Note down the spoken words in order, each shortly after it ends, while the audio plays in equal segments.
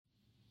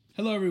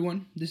Hello,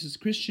 everyone. This is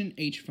Christian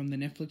H. from the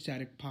Netflix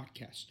Addict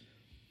podcast.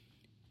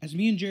 As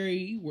me and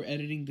Jerry were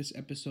editing this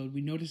episode,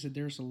 we noticed that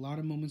there's a lot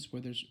of moments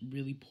where there's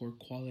really poor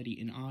quality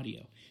in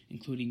audio,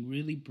 including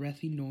really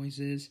breathy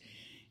noises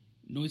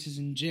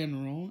in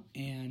general,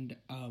 and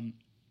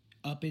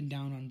up and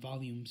down on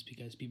volumes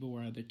because people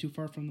were either too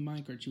far from the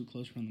mic or too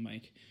close from the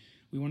mic.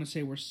 We want to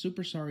say we're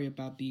super sorry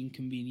about the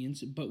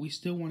inconvenience, but we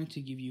still wanted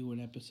to give you an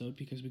episode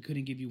because we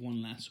couldn't give you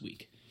one last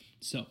week.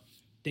 So,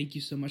 thank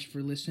you so much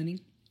for listening,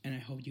 and I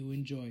hope you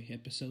enjoy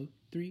episode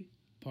 3,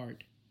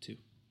 part 2.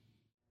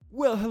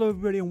 Well, hello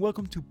everybody and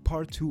welcome to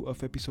part 2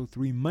 of episode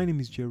 3. My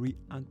name is Jerry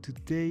and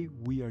today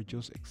we are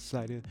just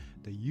excited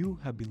that you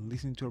have been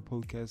listening to our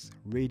podcast,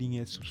 rating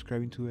it,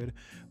 subscribing to it.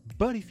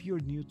 But if you're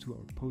new to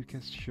our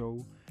podcast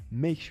show,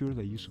 make sure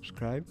that you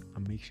subscribe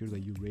and make sure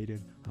that you rate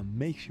it and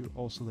make sure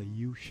also that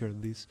you share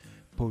this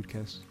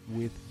podcast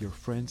with your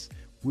friends,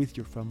 with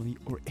your family,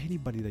 or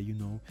anybody that you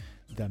know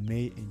that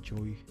may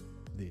enjoy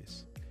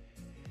this.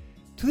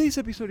 Today's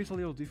episode is a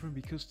little different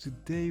because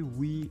today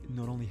we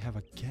not only have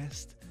a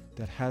guest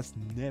that has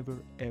never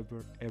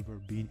ever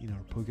been in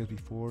our podcast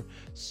before,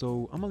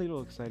 so I'm a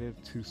little excited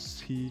to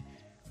see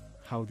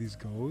how this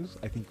goes.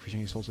 I think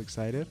Christian is also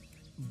excited,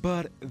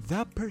 but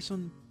that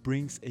person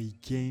brings a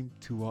game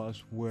to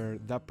us where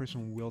that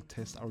person will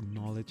test our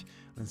knowledge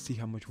and see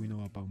how much we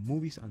know about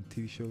movies and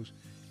TV shows,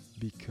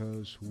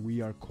 because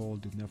we are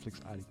called the Netflix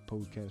Addict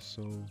podcast,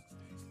 so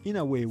in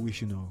a way we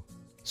should know.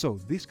 So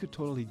this could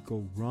totally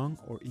go wrong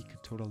or it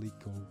could totally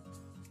go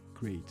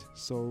great,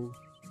 so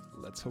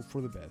let's hope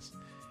for the best.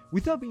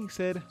 With that being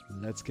said,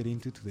 let's get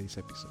into today's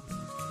episode.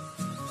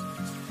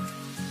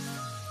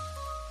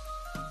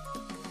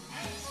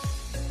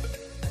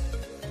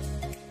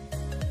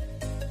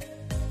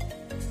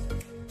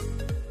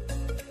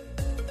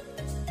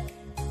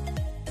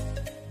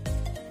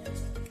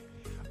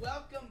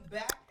 Welcome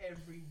back,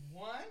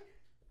 everyone.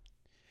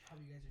 Hope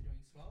you guys are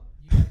doing swell.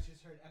 You guys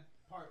just heard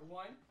part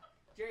 1.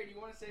 Jerry, do you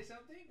want to say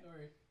something?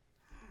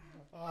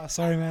 Or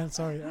Sorry, man.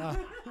 Sorry.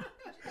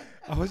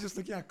 I was just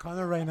looking at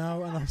Connor right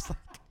now, and I was like,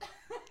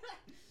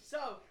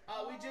 So,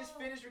 we just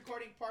finished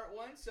recording part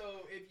 1,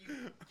 so if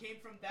you came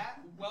from that,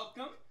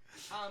 welcome.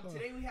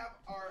 Today we have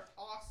our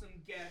awesome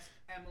guest,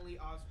 Emily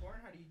Osborn.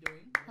 How are you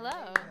doing? Hello.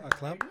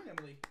 How are you doing,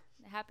 Emily?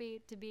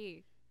 Happy to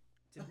be.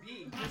 To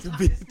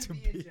be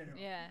in general.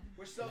 Yeah.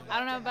 We're so I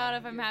don't know glad to about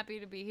have if I'm you. happy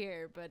to be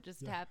here, but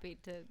just happy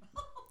to.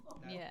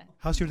 Yeah.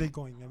 how's your day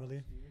going,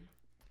 Emily?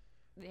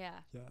 Yeah.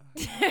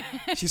 Yeah.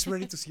 She's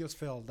ready to see us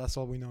fail. That's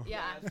all we know.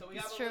 Yeah. So we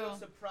it's have a true. little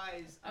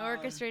surprise. I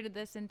orchestrated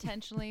this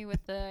intentionally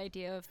with the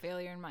idea of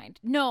failure in mind.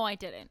 No, I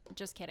didn't.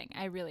 Just kidding.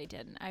 I really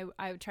didn't.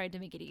 I tried to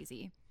make it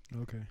easy,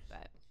 Okay.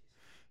 but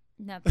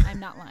I'm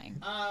not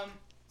lying.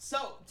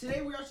 So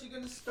today we're actually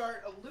going to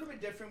start a little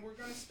bit different. We're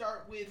going to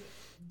start with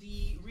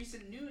the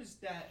recent news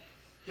that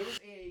there was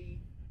a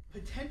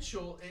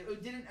potential,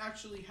 it didn't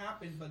actually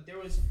happen, but there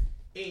was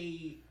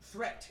a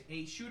threat,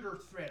 a shooter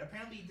threat.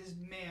 Apparently this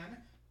man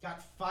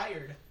got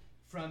fired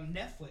from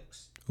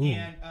Netflix. Ooh.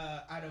 And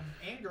out of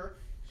anger,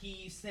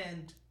 he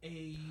sent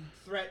a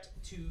threat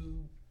to,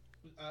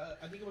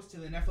 I think it was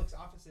to the Netflix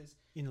offices.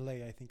 In LA,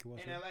 I think it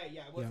was. In right? LA,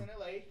 yeah, it was in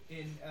LA,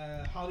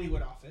 in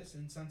Hollywood office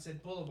in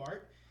Sunset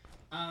Boulevard.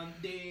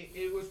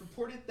 It was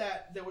reported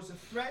that there was a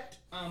threat,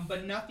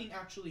 but nothing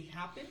actually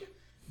happened.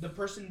 The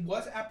person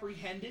was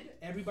apprehended.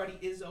 Everybody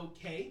is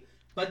okay,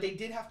 but they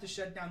did have to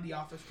shut down the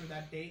office for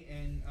that day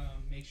and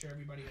make sure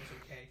everybody was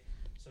okay.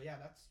 So yeah,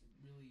 that's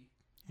really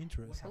what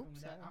Interesting. happened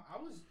with that.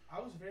 Hope I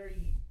was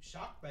very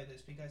shocked by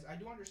this because I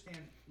do understand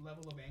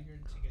level of anger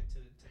to get to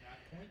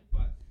that point,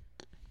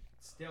 but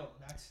still,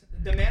 that's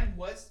the man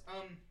was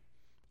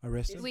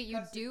Arrested? Wait, you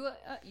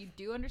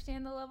do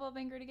understand the level of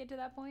anger to get to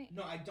that point?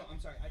 No, I don't. I'm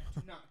sorry. I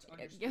do not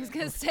understand. I was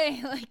gonna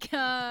say like.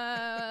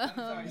 I'm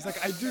sorry. He's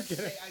like, I do get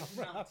it. I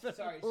do not.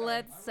 Sorry.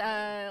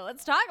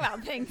 Let's talk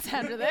about things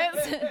after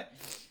this.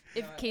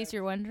 In case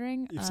you're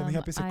wondering, If something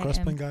happens to I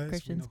Crossplane am guys, we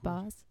Christian's know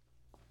who. boss.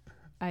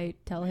 I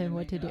tell him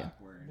what to do.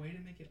 Way to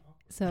make it awkward.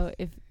 So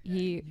if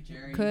he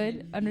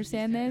could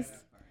understand this,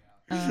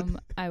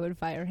 I would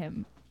fire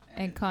him,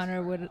 and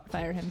Connor would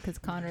fire him because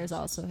Connor is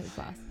also his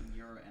boss,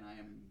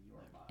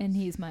 and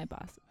he's my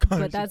boss.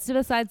 But that's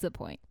besides the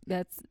point.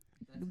 That's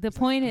the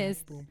point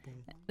is Boom,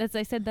 boom. that's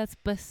I said that's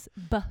besides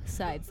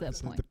the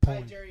That's point. the All right,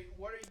 point. Jerry,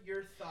 what are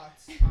your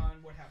thoughts on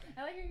what happened?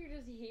 I like how you're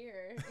just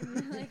here,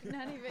 and like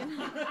not even.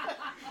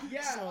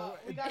 Yeah, So,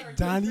 we got our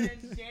Danny- good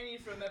friend Danny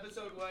from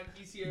episode 1.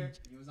 He's here.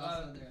 He was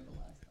also there the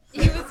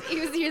last time. He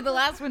was here the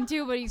last one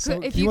too, but you So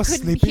could if he you was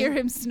couldn't sleeping? hear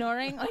him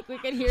snoring, like we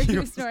could hear He you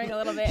was- snoring a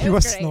little bit. He It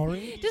was great.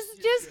 snoring?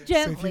 Just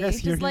gently, guys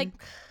hear just like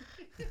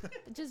him?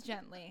 just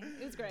gently.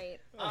 It was great.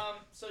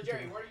 So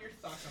Jerry, what are your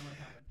thoughts on what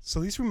happened?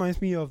 So this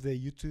reminds me of the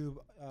YouTube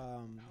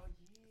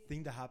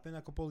thing that happened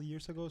a couple of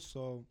years ago.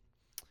 So,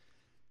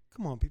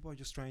 come on, people are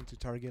just trying to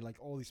target like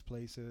all these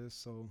places.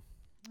 So,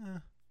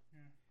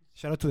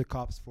 shout out to the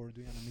cops for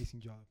doing an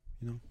amazing job.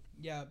 You know.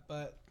 Yeah,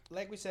 but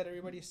like we said,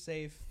 everybody's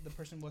safe. The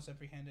person was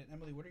apprehended.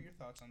 Emily, what are your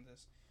thoughts on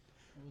this?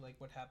 Like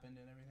what happened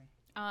and everything?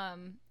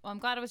 I'm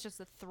glad it was just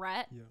a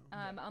threat.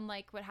 Yeah.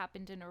 Unlike what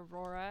happened in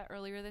Aurora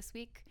earlier this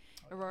week,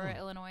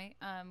 Illinois,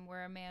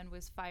 where a man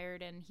was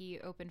fired and he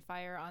opened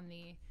fire on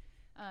the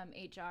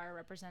HR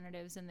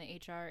representatives and the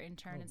HR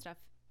intern and stuff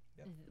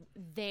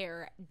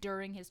there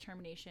during his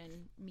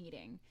termination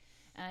meeting.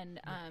 And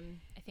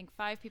I think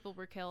 5 people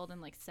were killed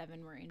and like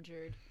 7 were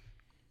injured.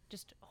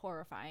 Just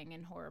horrifying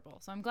and horrible.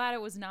 So I'm glad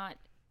it was not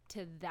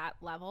to that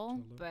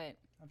level, but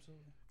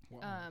Absolutely.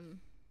 Wow.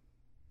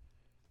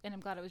 and I'm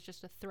glad it was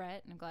just a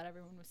threat, and I'm glad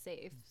everyone was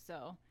safe.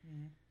 So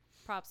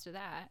props to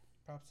that.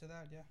 Props to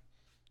that, yeah.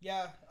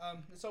 Yeah,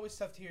 it's always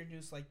tough to hear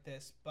news like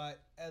this,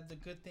 but the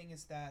good thing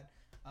is that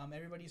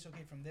everybody's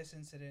okay from this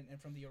incident,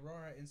 and from the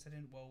Aurora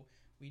incident. Well,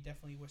 we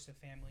definitely wish the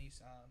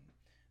families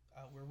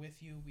we're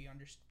with you. We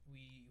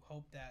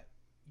hope that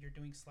you're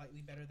doing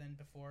slightly better than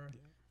before.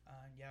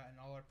 And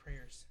all our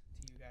prayers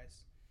to you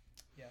guys.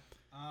 Yeah.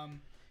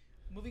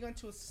 Moving on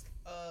to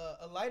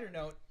a lighter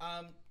note,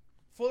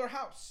 Fuller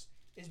House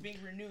is being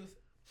renewed.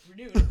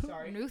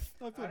 Sorry. I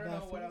don't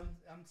know what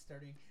I'm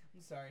starting.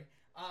 I'm sorry.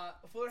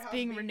 Fuller House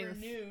being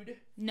renewed.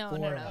 No.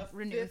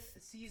 Renewed.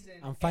 5th season.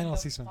 Final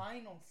season.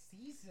 Final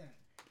season.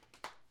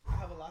 I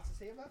have a lot to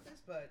say about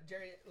this, but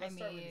Jerry, let's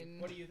start with you.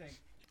 What do you think?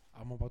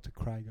 I'm about to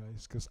cry,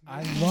 guys, because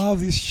I love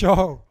this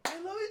show. I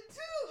love it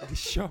too. This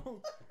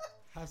show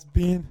has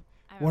been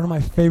one of my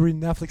favorite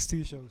Netflix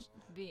TV shows.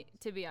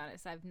 To be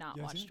honest, I've not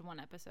watched one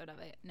episode of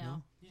it.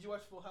 No. Did you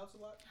watch Full House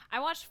a lot? I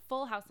watched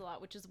Full House a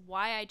lot, which is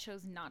why I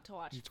chose not to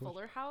watch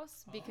Fuller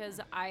House, because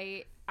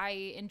I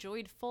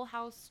enjoyed Full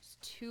House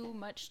too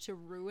much to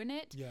ruin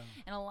it. Yeah.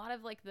 And a lot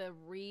of like the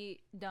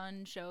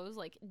redone shows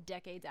like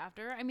decades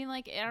after. I mean,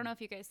 like, I don't know if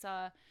you guys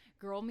saw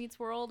Girl Meets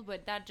World,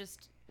 but that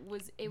just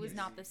was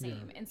not the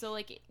same. And so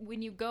like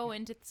when you go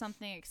into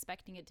something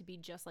expecting it to be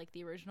just like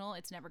the original,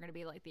 it's never going to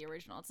be like the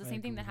original. It's the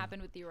same thing that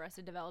happened with the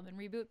Arrested Development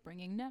reboot,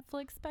 bringing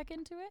Netflix back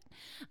into it,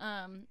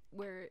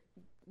 where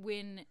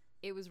when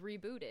it was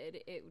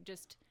rebooted, it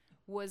just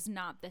was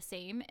not the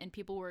same, and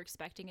people were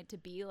expecting it to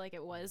be like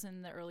it was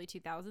in the early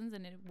 2000s,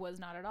 and it was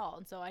not at all.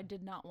 And so I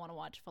did not want to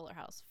watch Fuller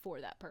House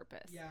for that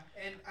purpose. Yeah,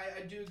 and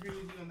I do agree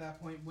with you on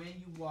that point. When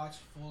you watch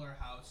Fuller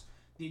House,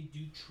 they do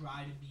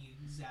try to be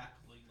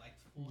exactly like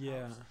Full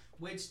House,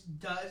 which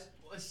does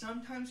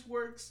sometimes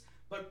works,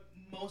 but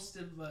most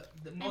of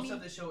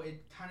the show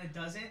it kind of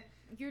doesn't.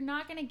 You're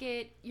not gonna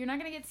get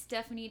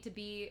Stephanie to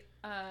be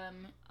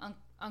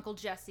Uncle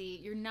Jesse.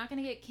 You're not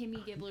gonna get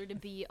Kimmy Gibbler to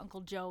be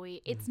Uncle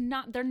Joey. It's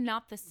not. They're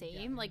not the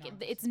same.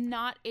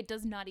 It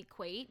does not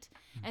equate.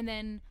 And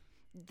then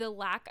the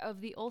lack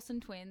of the Olsen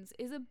twins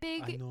is a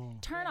big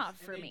turnoff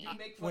for me. They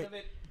make fun of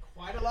it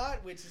quite a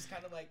lot, which is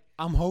kind of like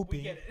I'm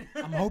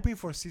hoping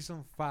for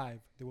season 5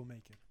 they will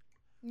make it.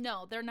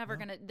 No, they're never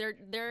gonna.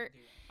 The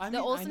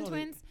Olsen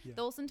twins.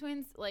 The Olsen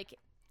twins, like,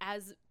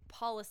 as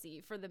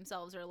policy for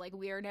themselves, are like,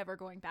 we are never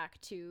going back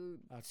to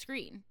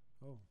screen.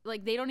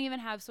 Like, they don't even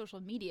have social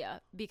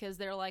media because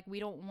they're like,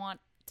 we don't want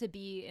to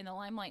be in the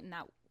limelight in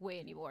that way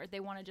anymore. They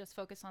want to just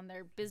focus on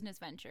their business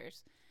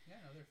ventures. Yeah,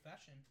 no, they're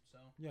fashion. So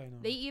yeah, I know.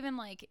 They even,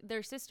 like,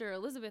 their sister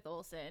Elizabeth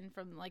Olsen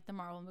from like the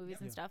Marvel movies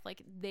and stuff.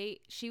 Like,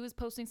 she was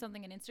posting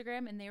something on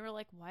Instagram and they were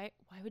like, why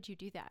would you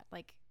do that?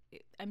 Like,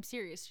 I'm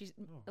serious.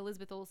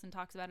 Elizabeth Olsen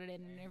talks about it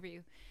in an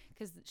interview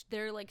because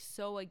they're like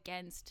so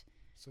against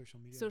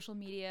social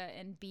media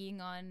and being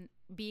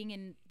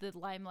in the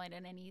limelight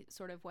in any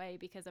sort of way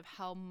because of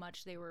how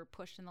much they were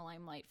pushed in the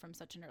limelight from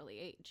such an early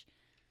age.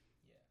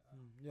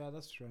 Yeah,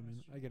 that's true. I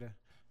mean, I get it.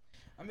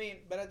 I mean,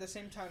 but at the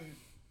same time,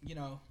 you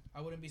know,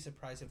 I wouldn't be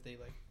surprised if they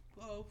like,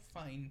 well,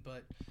 fine,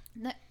 but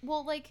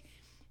like,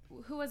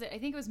 who was it? I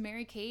think it was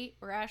Mary Kate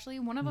or Ashley.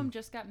 One of them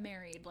just got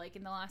married like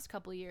in the last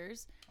couple of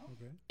years,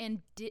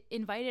 and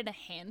invited a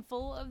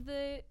handful of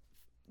the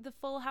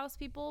Full House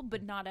people,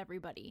 but not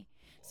everybody.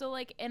 So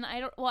like, and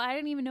I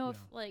didn't even know if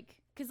like,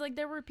 because like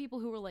there were people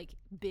who were like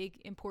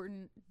big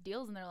important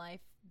deals in their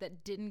life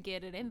that didn't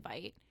get an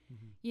invite.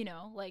 You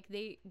know, like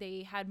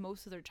they had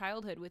most of their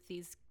childhood with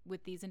these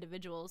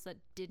individuals that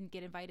didn't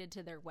get invited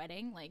to their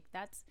wedding. Like,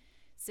 that's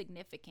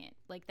significant.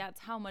 Like,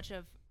 that's how much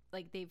of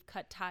like they've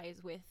cut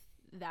ties with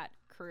that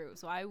crew.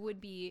 So I would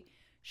be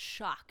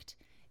shocked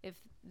if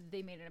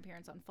they made an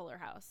appearance on Fuller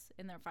House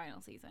in their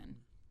final season.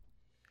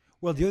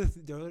 Well, the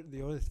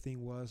other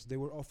thing was they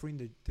were offering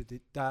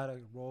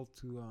that role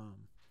to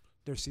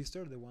their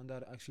sister, the one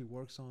that actually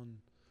works on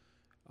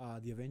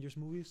the Avengers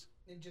movies.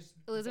 And just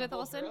Elizabeth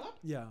Olsen?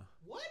 Yeah.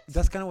 What?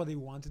 That's kind of what they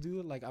want to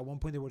do. Like, at one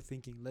point they were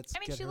thinking,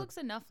 she looks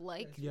enough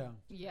like.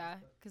 Yeah,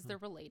 because they're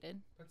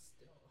related. But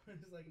still, it's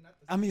like not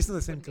the same. I mean, it's not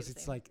the same because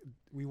it's like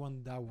we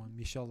want that one,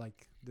 Michelle,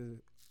 like the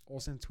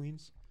Olsen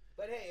twins.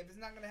 But hey, if it's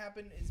not gonna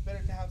happen, it's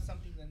better to have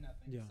something than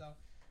nothing. Yeah. So,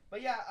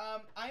 but yeah,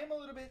 I am a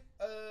little bit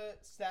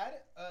sad.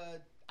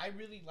 I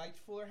really liked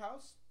Fuller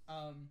House.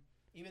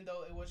 Even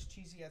though it was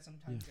cheesy at some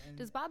times. Yeah. And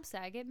does Bob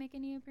Saget make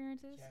any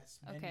appearances? Yes.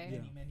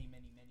 Many.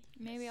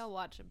 Maybe Yes. I'll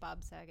watch a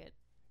Bob Saget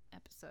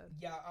episode.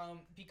 Yeah.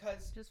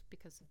 Because just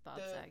because of Bob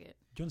Saget.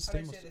 John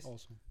Stamos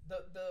also.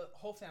 The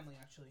whole family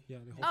actually. Yeah.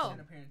 The makes whole an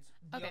appearance.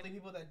 The only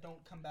people that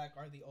don't come back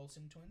are the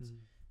Olsen twins.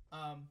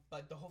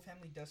 But the whole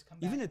family does come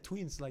back. Even the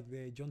twins, like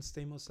the John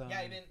Stamos.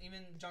 Yeah,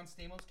 even John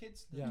Stamos'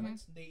 kids, the Yeah.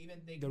 twins, they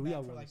The come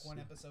real back for like ones, one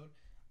yeah. episode.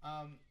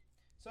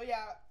 So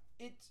yeah,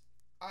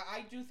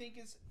 I do think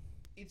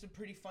it's a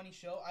pretty funny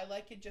show. I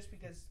like it just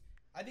because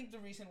I think the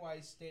reason why I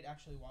stayed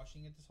actually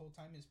watching it this whole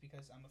time is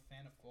because I'm a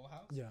fan of Full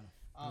House. Yeah.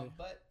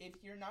 But if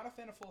you're not a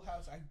fan of Full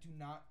House, I do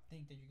not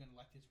think that you're gonna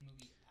like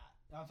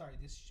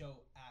this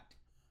show at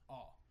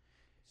all.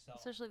 So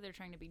Especially if they're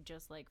trying to be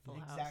just like Full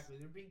House. exactly,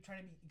 they're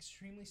trying to be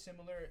extremely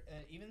similar.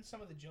 Even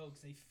some of the jokes,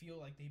 they feel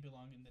like they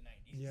belong in the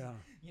 90s. Yeah.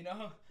 You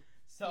know,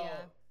 so. Yeah.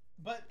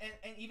 But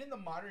and even the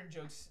modern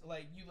jokes,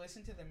 like you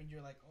listen to them and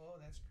you're like, oh,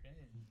 that's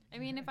cringe. I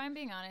mean, if I'm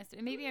being honest,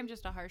 and maybe I'm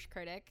just a harsh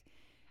critic,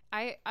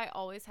 I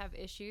always have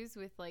issues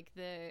with like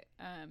the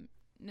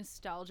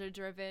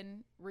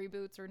nostalgia-driven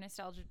reboots or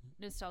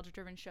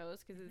nostalgia-driven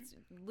shows because it's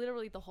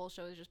literally the whole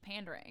show is just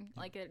pandering.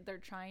 Like they're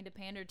trying to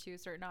pander to a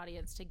certain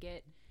audience to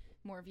get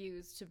more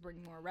views to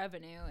bring more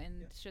revenue,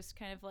 and it's just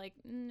kind of like,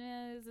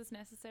 nah, is this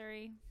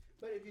necessary?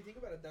 But if you think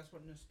about it, that's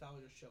what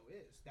nostalgia show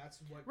is. That's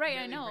what Right,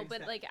 really I know, brings but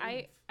that like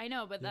oomph. I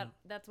know, but Yeah.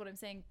 that's what I'm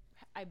saying.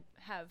 I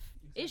have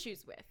Exactly.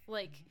 issues with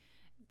like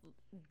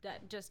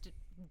that. Just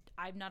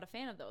I'm not a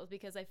fan of those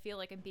because I feel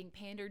like I'm being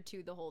pandered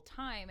to the whole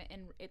time,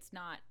 and it's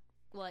not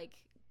like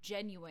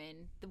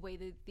genuine the way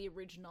that the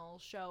original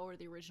show or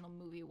the original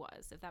movie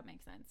was. If that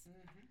makes sense.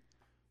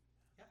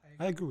 Yeah,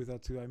 I agree with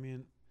that too. I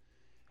mean,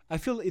 I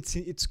feel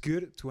it's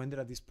good to end it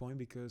at this point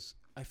because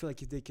I feel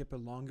like if they kept it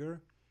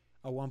longer,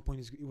 at one point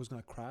it was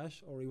gonna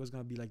crash or it was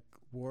gonna be like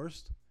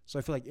worst. So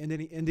I feel like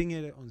ending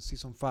it on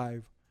season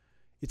 5,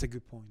 it's a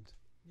good point.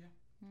 Yeah.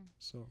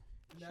 So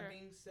That Sure.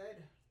 being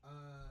said,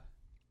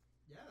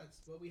 yeah,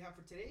 that's what we have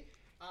for today.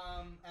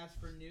 As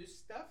for news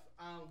stuff,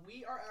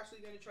 we are actually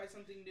going to try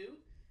something new.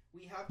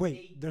 We have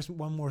wait, there's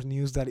one more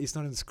news that is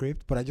not in the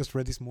script, but I just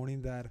read this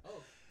morning that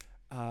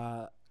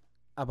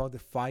about the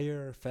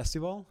Fire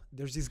Festival.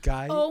 There's this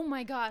guy. Oh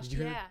my gosh! Did you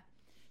hear-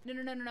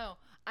 Yeah. No.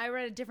 I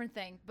read a different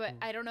thing, but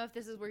I don't know if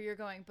this is where you're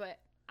going. But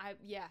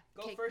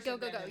Go 'Kay, first Go.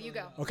 and then You Emily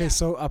go. will. Okay,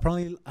 so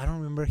apparently I don't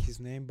remember his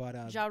name,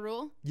 but Ja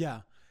Rule.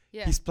 yeah,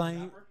 Yeah. he's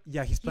planning. Rapper?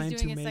 Yeah, he's planning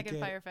doing to his make second it.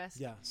 Fire Fest.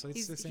 Yeah, so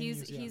it's the same He's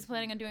news, yeah. he's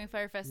planning on doing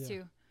Firefest Yeah.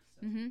 too.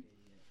 Mm-hmm.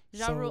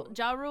 So-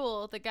 Ja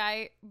Rule, the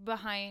guy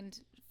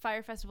behind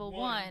Fire Festival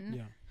One. 1.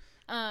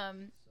 Yeah.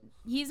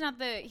 He's not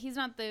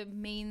the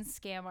main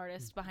scam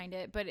artist behind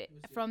it, but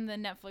from the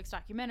Netflix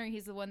documentary,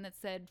 he's the one that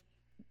said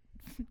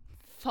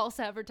false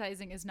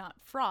advertising is not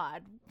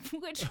fraud,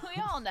 which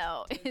we all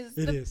know is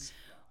It is.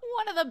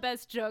 one of the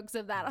best jokes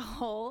of that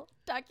whole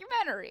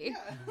documentary.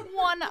 Yeah.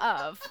 One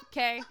of,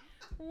 okay?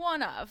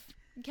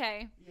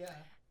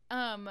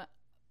 Yeah.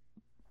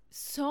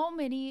 So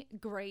many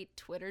great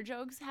Twitter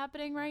jokes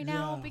happening right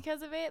now Yeah.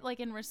 because of it, like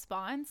in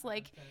response,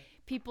 like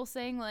people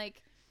saying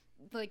like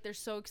they're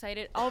so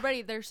excited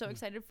already. They're so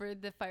excited for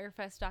the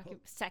Firefest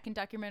second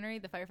documentary,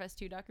 the Firefest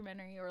 2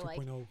 documentary, or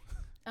like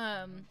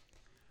 2.0.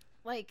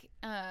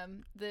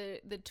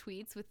 the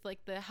tweets with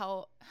like the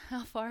how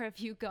far have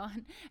you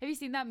gone? Have you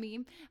seen that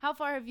meme? How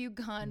far have you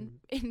gone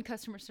in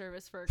customer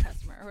service for a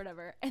customer or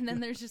whatever? And then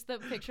there's just the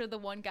picture of the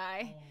one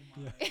guy.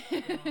 Oh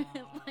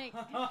my Like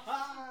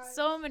God.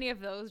 so many of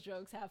those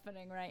jokes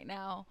happening right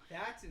now.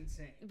 That's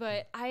insane.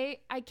 But I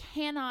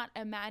cannot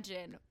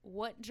imagine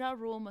what Ja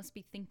Rule must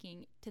be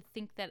thinking to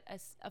think that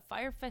a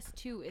Firefest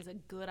 2 is a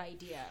good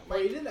idea. Or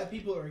Like, even that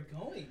people are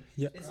going.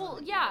 Yeah. It's well,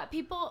 like- yeah,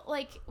 people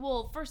like.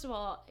 Well, first of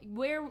all,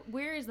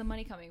 where is the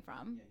money coming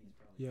from?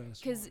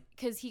 Yes.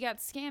 Because he got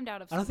scammed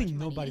out of. So I don't think much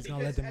money. nobody's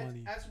gonna let Because the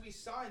money. as we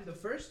saw in not the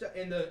first,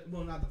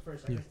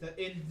 I Yeah. guess,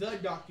 in the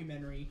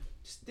documentary.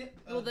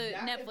 Well, the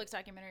that- Netflix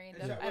documentary. And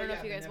Yeah, I don't know yeah,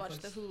 if you the guys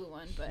watched the Netflix. Hulu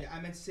one, but Yeah,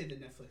 I meant to say the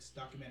Netflix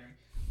documentary.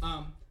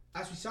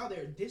 As we saw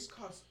there, this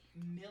cost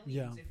millions,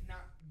 Yeah. if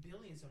not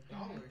billions of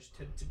dollars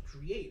to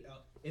create an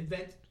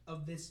event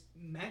of this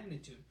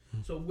magnitude.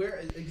 So where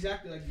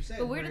exactly like you said?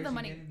 but where did is the he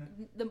money?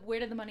 getting Where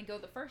did the money go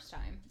the first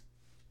time?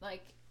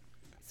 Like,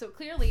 so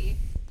clearly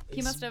he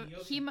It's must have.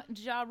 Yoshi.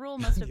 Ja Rule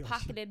must have Yoshi.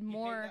 pocketed He paid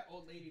more. that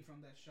old lady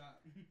from that shot.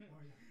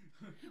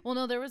 Well,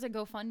 no, there was a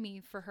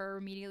GoFundMe for her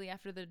immediately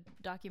after the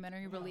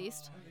documentary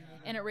released,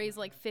 and it raised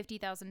like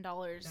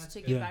 $50,000 That's to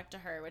good. give Yeah. back to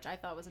her, which I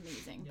thought was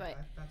amazing. Yeah,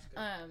 that's good.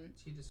 But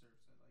She deserves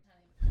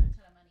it. a ton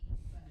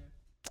of money.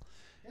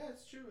 Yeah,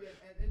 it's true,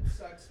 and it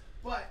sucks.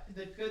 But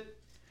the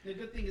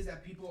good thing is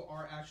that people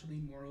are actually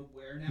more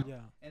aware now, Yeah.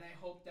 and I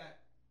hope that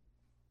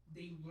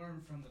they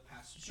learn from the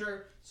past.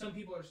 Sure, some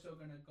people are still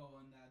gonna go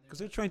on that Because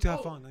they're trying to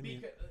have fun. I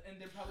mean,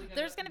 and they're probably gonna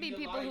There's gonna be a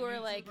people lot of who are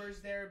like-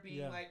 YouTubers there being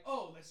Yeah. like,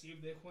 oh, let's see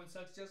if this one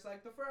sucks just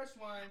like the first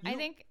one. I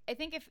think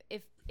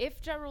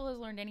if Ja Rule has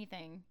learned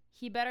anything,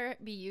 he better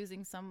be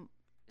using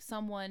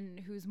someone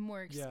who's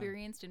more Yeah.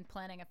 experienced in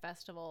planning a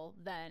festival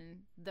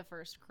than the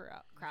first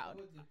crowd. What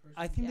would the person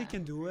I think Yeah. they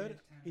can do it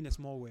in a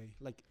small way.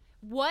 Like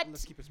What?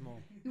 Let's keep it small.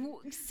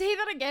 Say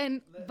that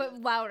again, but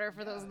louder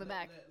for those in the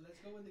back. Let's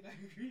go with the guy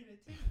who created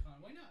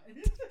TanaCon. Why not?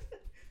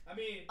 I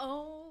mean,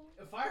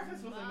 if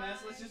Firefest was a mess,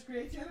 let's just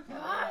create TanaCon.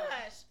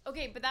 Gosh.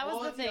 Okay, but that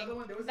was the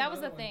thing. That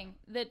was the thing.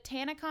 The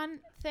TanaCon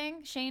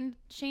thing,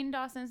 Shane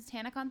Dawson's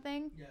TanaCon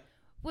thing,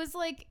 was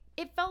like,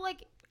 it felt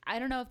like, I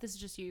don't know if this is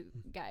just you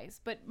guys,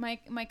 but my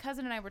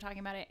cousin and I were talking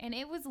about it, and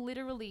it was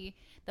literally,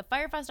 the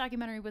Firefest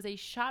documentary was a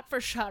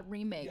shot-for-shot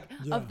remake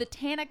of the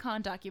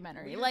TanaCon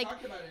documentary. We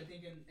talked about it, I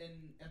think, in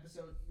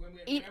episode,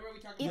 whenever we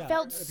talked about it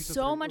felt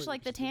so much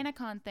like the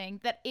TanaCon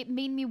thing that it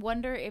made me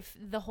wonder if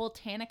the whole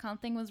TanaCon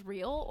thing was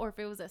real or if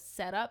it was a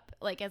setup,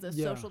 like as a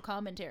social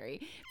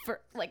commentary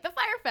for like the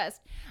Firefest.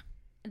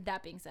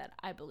 That being said,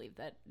 I believe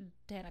that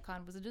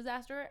TanaCon was a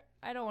disaster.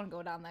 I don't want to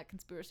go down that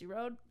conspiracy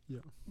road. Yeah.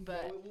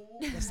 But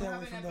let's stay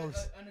away from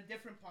those. On a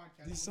different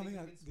podcast. This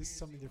is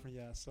something different,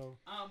 yeah. So.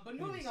 But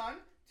moving on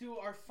to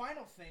our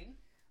final thing.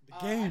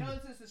 The game. I know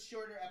this is a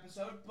shorter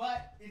episode,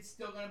 but it's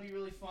still gonna be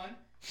really fun.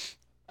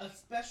 A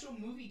special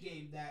movie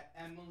game that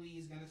Emily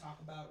is gonna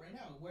talk about right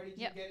now. Where did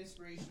you get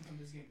inspiration from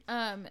this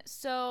game?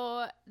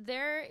 So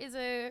there is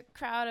a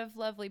crowd of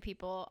lovely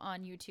people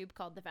on YouTube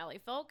called the Valley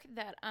Folk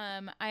that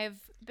I've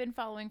been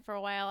following for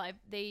a while.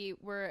 They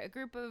were a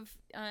group of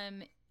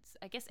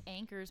I guess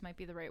anchors might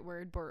be the right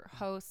word, or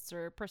hosts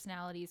or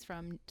personalities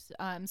from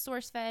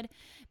SourceFed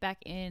back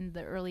in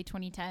the early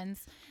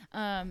 2010s.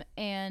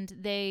 And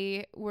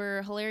they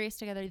were hilarious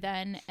together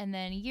then. And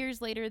then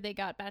years later, they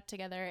got back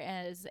together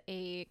as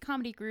a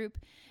comedy group.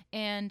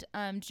 And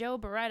Joe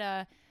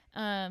Beretta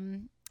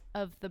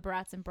of the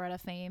Bratz and Beretta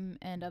fame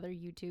and other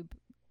YouTube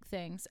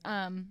things,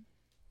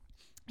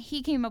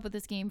 he came up with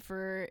this game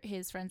for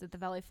his friends at the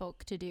Valley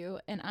Folk to do.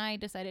 And I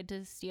decided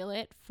to steal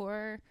it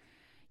for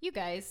you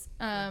guys,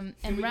 and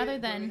rather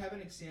than... Do we have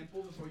an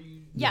example before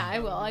you... Yeah, I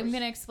will. I'm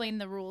going to explain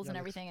the rules and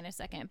everything in a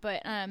second.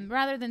 But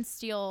rather than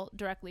steal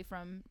directly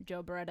from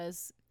Joe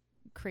Beretta's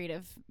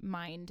creative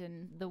mind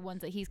and the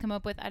ones that he's come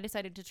up with, I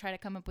decided to try to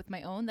come up with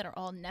my own that are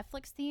all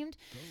Netflix themed.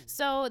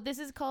 So this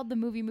is called the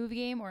movie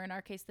game, or in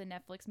our case, the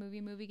Netflix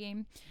movie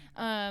game.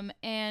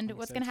 And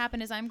what's going to happen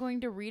is I'm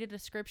going to read a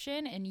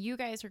description, and you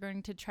guys are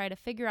going to try to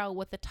figure out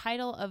what the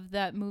title of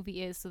that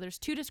movie is. So there's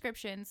two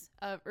descriptions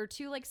or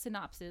two like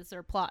synopses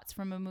or plots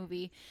from a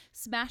movie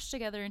smashed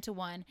together into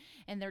one,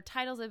 and their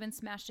titles have been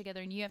smashed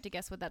together, and you have to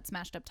guess what that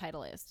smashed up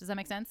title is. Does that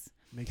make sense?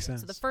 Makes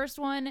sense. So the first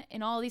one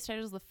in all these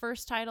titles, the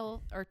first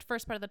title or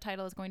first part of the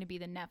title is going to be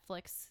the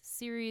Netflix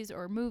series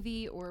or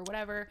movie or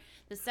whatever.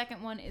 The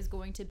second one is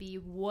going to be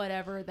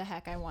whatever the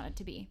heck I want it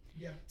to be.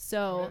 Yeah.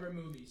 So whatever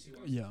movies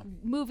you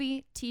want.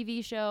 Movie,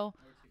 TV show,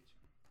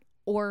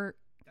 or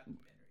documentary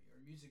or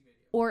music video,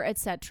 or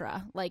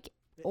etc. Like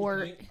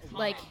or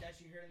like that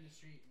you hear in the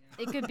street.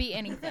 it could be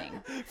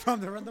anything. From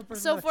the random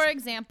person. So for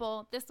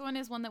example, this one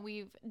is one that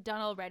we've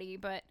done already,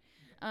 but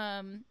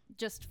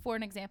just for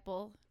an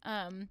example,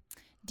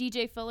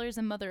 DJ Fuller is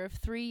a mother of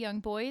 3 young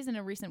boys and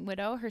a recent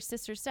widow. Her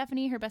sister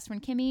Stephanie, her best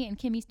friend Kimmy, and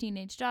Kimmy's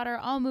teenage daughter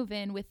all move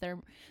in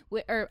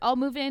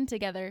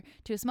together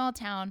to a small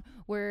town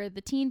where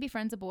the teen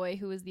befriends a boy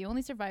who is the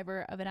only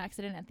survivor of an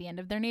accident at the end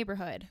of their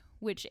neighborhood,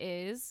 which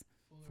is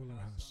Fuller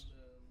House.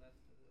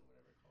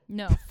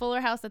 No,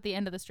 Fuller House at the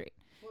end of the street.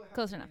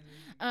 Close enough.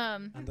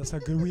 And that's how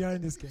good we are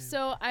in this game.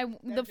 So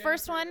the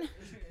first one.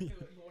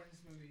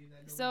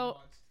 So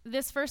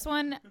this first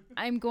one,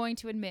 I'm going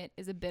to admit,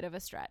 is a bit of a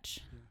stretch.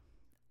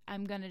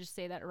 I'm going to just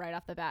say that right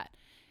off the bat.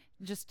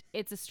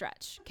 It's a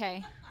stretch,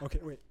 okay? Okay,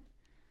 wait.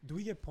 Do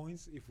we get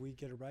points if we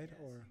get it right,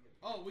 or?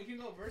 Oh, we can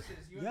go versus.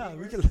 We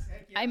can.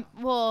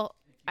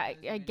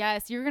 I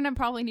guess you're going to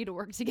probably need to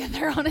work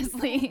together,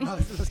 honestly.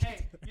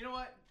 Hey, you know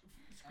what?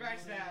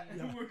 Scratch that.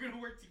 We're going to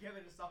work together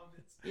to solve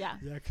this. Yeah.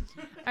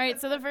 All right,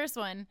 so the first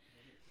one.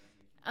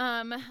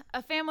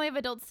 A family of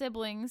adult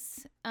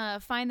siblings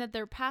find that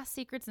their past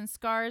secrets and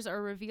scars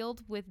are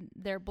revealed when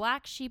their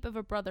black sheep of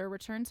a brother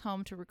returns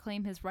home to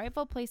reclaim his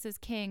rightful place as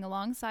king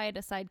alongside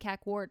a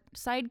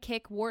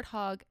sidekick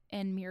warthog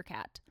and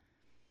meerkat.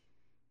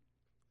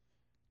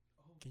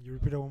 Can you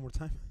repeat it one more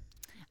time?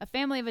 A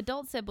family of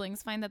adult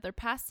siblings find that their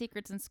past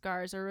secrets and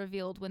scars are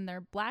revealed when their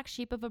black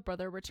sheep of a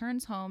brother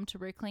returns home to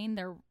reclaim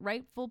his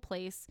rightful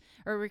place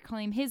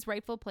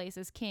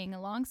as king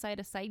alongside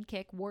a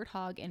sidekick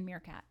warthog and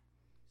meerkat.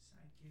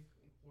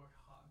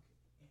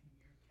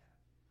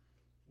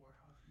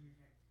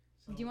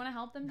 Do you want to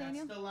help them,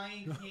 Daniel? That's the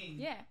Lion King.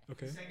 Yeah.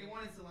 Okay. The second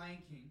one is the Lion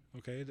King.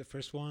 Okay, the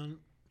first one.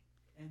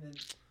 And then...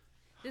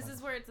 This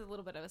is where it's a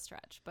little bit of a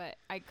stretch, but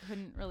I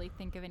couldn't really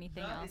think of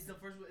anything else. Is the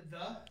first one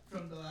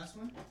from the last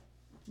one?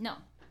 No.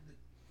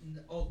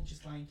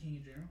 Just Lion King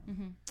in general?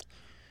 Mm-hmm.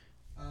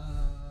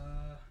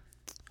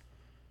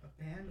 A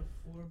band of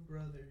 4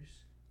 brothers.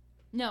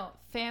 No,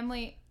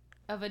 family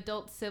of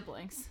adult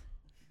siblings.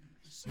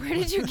 Where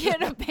did you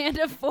get a band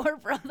of 4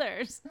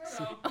 brothers?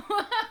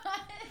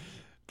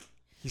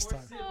 He's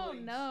tired. Oh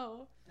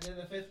no! And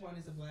then the 5th one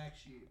is the black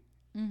sheep.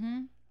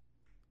 Mm-hmm.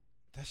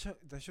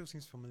 That show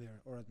seems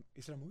familiar. Or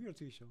is it a movie or a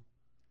TV show?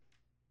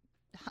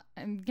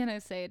 I'm gonna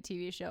say a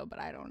TV show, but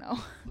I don't know.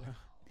 Yeah.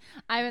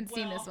 I haven't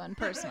seen this one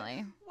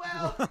personally.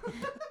 Well,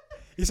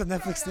 It's a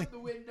Netflix throw it thing. out the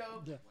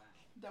window Yeah.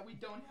 that we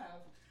don't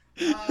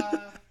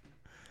have.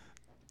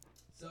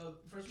 So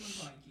the first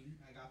one's Lion King.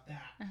 I got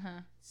that. Uh-huh.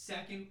 The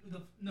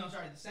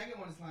second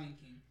one is Lion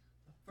King.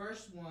 The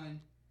first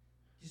one,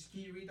 just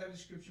can you read that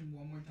description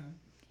one more time?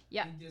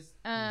 Yeah. And just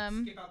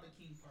skip out the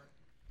king part.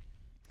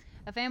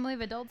 A family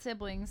of adult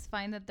siblings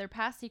find that their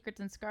past secrets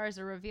and scars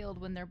are revealed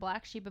when their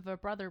black sheep of a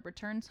brother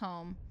returns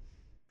home.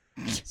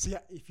 So yeah,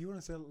 if you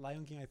want to say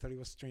Lion King, I thought it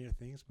was Stranger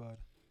Things, but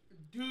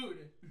Dude.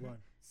 what?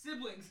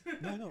 Siblings.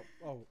 No.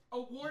 Oh. A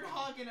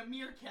warthog and a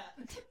meerkat.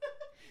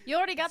 You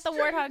already got the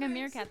Stranger warthog and Things.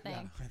 meerkat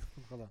thing. Yeah.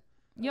 Hold on.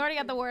 You already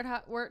got the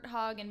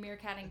warthog and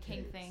meerkat and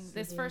king thing.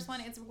 This first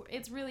one,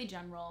 it's really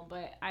general,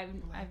 but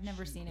I've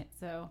never seen it,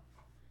 so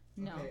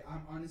no. Okay,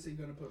 I'm honestly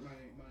gonna put my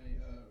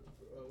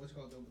what's it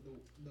called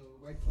the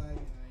white flag,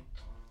 and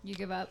You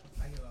give up.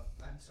 I give up.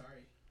 I'm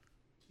sorry.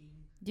 King.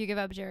 Do you give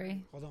up,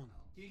 Jerry? Hold on.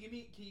 Can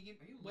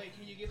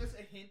you give us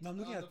a hint? No, I'm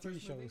looking of at the TV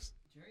first movie? shows.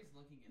 Jerry's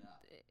looking it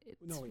up.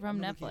 It's No, wait, from I'm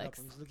not looking it up. Netflix.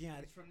 I'm just looking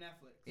at It's from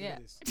Netflix. Yeah.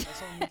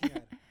 That's all I'm looking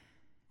at.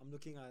 I'm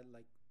looking at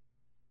like.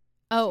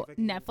 Oh, See if I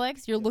can-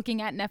 Netflix? You're Yeah.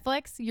 looking at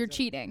Netflix? You're Is that-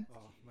 cheating. Oh,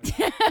 my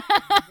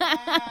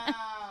God.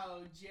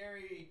 Wow,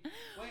 Jerry.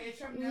 Wait, it's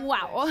from Netflix.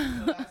 Wow.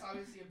 So that's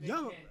obviously a big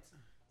Yeah. hint.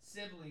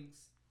 Siblings.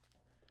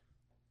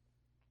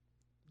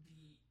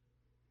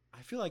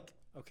 I feel like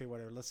okay,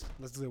 whatever. Let's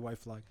do the white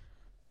flag.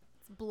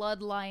 It's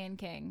Blood Lion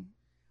King.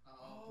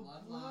 Oh,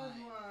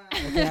 Bloodline.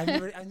 Okay,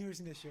 I've never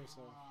seen this show,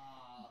 so.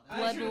 Oh,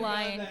 Blood I should've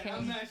Lion known that. King.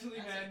 I'm actually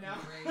That's mad a now.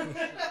 great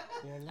show.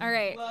 Yeah, All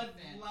right. Blood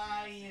Fantastic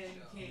Lion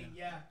show. King.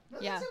 Yeah. No,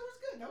 Yeah. That was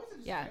good. That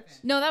wasn't a Yeah.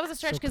 stretch. No, that was a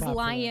stretch So because clap for that.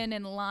 lion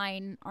and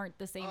line aren't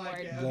the same Oh,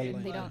 word. okay, okay,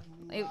 They don't.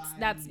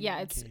 It's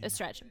Lion a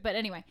stretch. But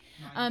anyway,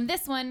 King.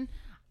 this one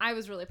I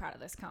was really proud of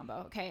this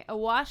combo. Okay, a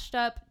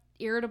washed-up,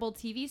 irritable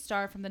TV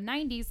star from the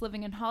 '90s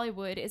living in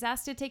Hollywood is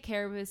asked to take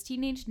care of his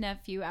teenage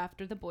nephew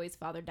after the boy's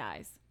father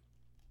dies.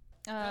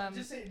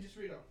 Just say it. Just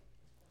read it.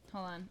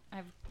 Hold on,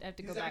 I have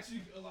to go It's back.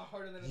 actually a lot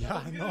harder than I Yeah,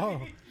 thought it was I gonna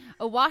know. be.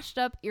 A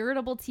washed-up,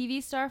 irritable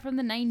TV star from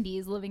the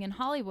 '90s living in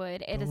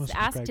Hollywood Don't is wanna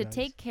asked to subscribe, guys.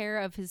 take care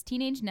of his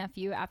teenage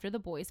nephew after the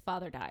boy's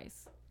father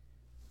dies.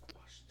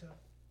 Washed up,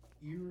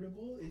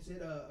 irritable. Is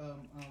it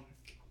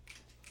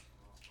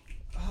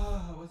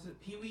what's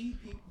it? Pee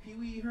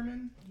Wee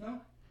Herman?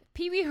 No.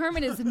 Pee Wee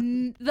Herman is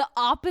the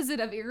opposite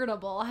of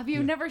irritable. Have you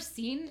Yeah. never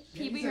seen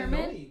Pee Wee He's Herman?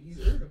 annoying. He's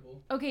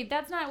irritable. Okay,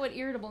 that's not what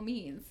irritable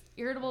means.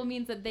 Irritable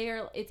means that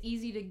it's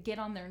easy to get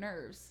on their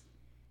nerves.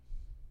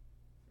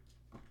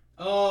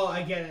 Oh,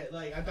 I get it.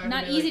 Like I thought.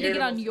 Not you meant, easy like, to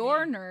get on irritable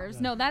your me. nerves.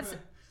 Yeah. No, that's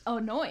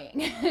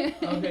annoying.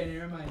 Okay,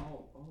 never mind.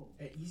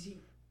 An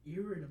easy,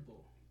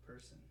 irritable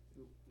person.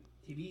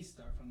 TV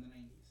star from the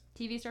 90s.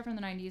 TV star from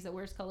the '90s that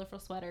wears colorful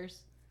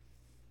sweaters.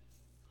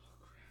 Oh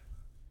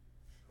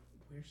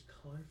crap. Wears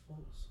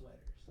colorful sweaters.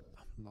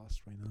 I'm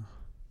lost right now.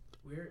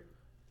 Where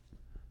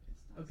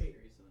It's not Okay.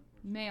 scary, so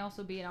unfortunately. May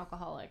also be an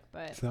alcoholic,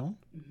 but Is that one?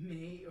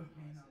 may or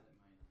may not.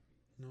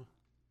 No.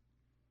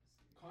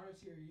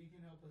 Connor's here. You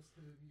can help us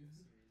to review.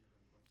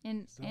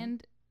 So?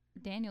 and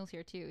Daniel's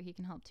here too. He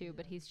can help too,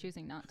 but he's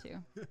choosing not to.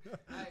 Read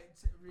it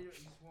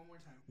just one more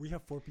time. We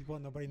have 4 people.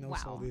 Nobody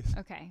knows all Wow. this.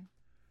 Okay.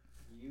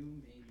 You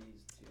made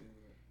these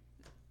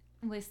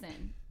two.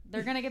 Listen,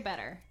 they're gonna get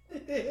better. Are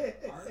they?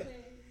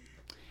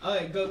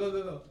 Okay,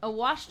 go. A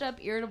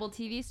washed-up, irritable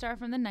TV star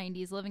from the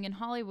 '90s living in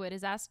Hollywood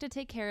is asked to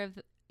take care of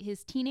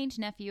his teenage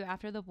nephew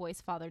after the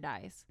boy's father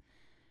dies.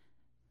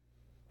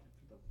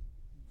 The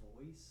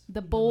voice.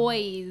 The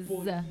boy's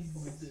Father.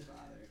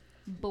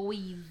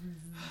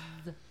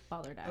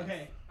 father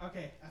dies.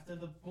 Okay. After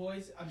the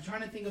boys, I'm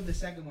trying to think of the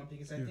second one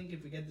because I Yeah. think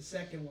if we get the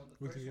second one,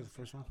 We can get the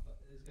first one.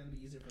 It's gonna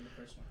be easier for the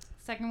first one.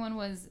 Second one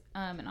was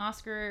an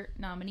Oscar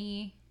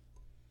nominee.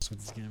 So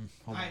this game.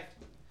 Hold on. Alright,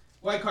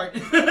 white card.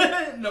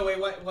 No wait,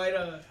 white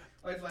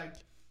flag.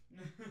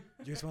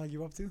 You guys want to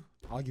give up too?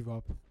 I'll give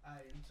up.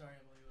 I'm sorry,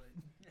 I'm really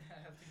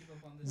I have to give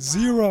up on this.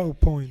 0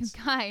 points.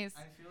 Guys,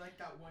 I feel like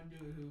that one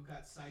dude who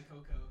got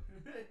Psychoco.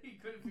 He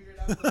couldn't figure it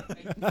out.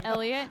 For like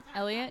Elliot,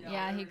 Yeah,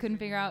 yeah, he whatever couldn't his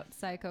figure name out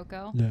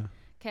Psychoco. Yeah.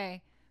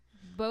 Okay,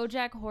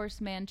 BoJack Horse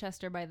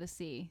Manchester by the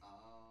Sea.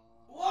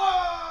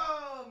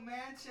 Whoa,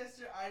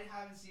 Manchester! I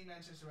haven't seen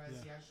Manchester by the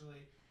Yeah. Sea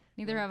actually.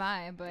 Neither have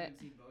I, I but haven't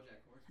seen BoJack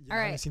Horseman. Yeah, All I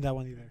right. haven't seen that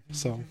one either.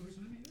 So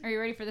are you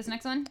ready for this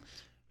next one?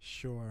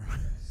 sure.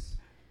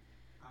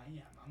 I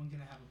am. I'm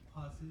gonna have a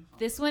positive.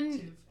 This one,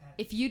 attitude.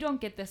 if you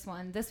don't get this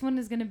one this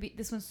one's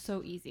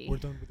so easy. We're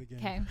done with the game.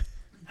 Okay.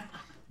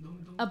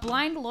 Don't- A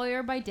blind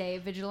lawyer by day,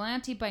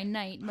 vigilante by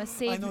night, must I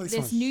save know this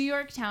this one. New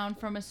York town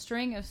from a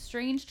string of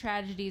strange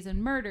tragedies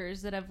and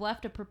murders that have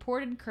left a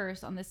purported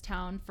curse on this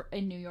town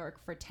in New York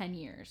for 10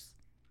 years.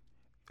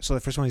 So the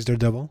first one is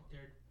Daredevil.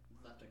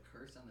 Left a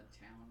curse on the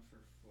town for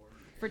 4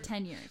 years. For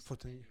 10 years. For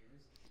 10 years.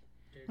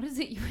 What is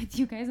it with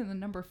you guys in the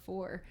number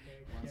 4?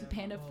 It's a Daredevil.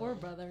 Panda 4,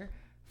 brother.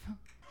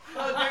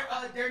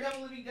 Oh,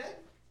 Daredevil Living Dead?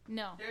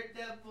 No.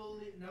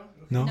 Daredevil, no?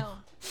 No. No.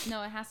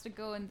 No, it has to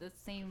go in the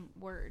same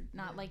word,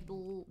 not like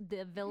the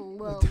Daredevil.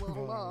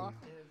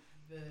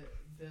 The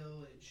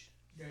village.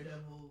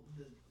 Daredevil,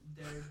 the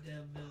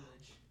Daredevil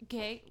Village.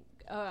 Okay.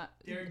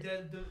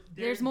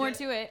 There's more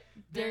to it.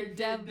 The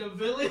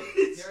Village.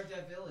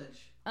 Daredevil Village.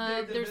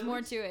 There's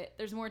more to it.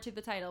 There's more to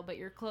the title, but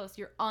you're close.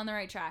 You're on the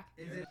right track.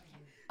 Is it?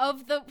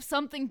 Of the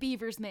something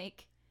beavers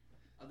make.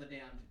 Of the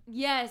Damned.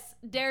 Yes,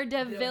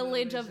 Daredevil The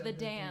Village Village of the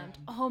Damned.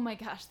 Oh my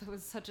gosh, that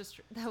was such a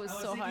that was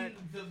so hard.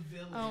 The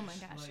Village. Oh my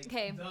gosh.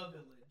 Okay. The Village.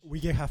 We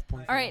get half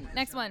points. All right,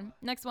 next one.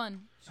 Shyamalan.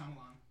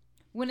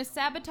 When a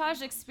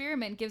sabotage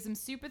experiment gives him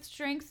super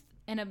strength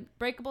and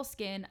unbreakable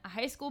skin, a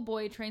high school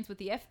boy trains with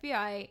the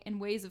FBI in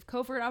ways of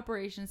covert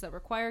operations that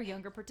require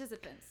younger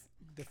participants.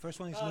 The first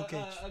one is Luke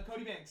Cage.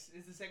 Cody Banks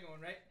is the second one,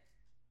 right?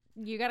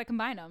 You gotta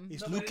combine them.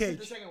 It's No, Luke but it's the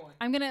Cage. second one.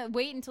 I'm gonna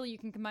wait until you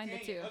can combine the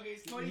Dang two. it. Okay,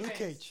 it's Cody Luke Banks.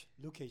 Cage.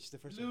 Luke Cage, the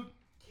first one.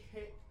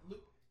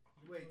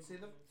 Wait, say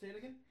it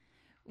again.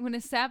 When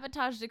a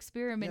sabotaged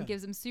experiment Yeah.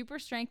 gives him super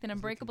strength and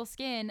unbreakable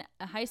skin,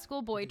 a high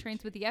school boy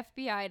trains with the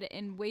FBI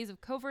in ways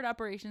of covert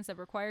operations that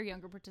require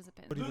younger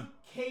participants. What do you Luke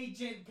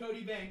Cage and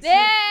Cody Banks.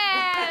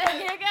 Yeah!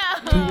 There you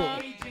go!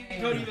 Luke Cage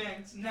and Cody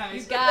Banks.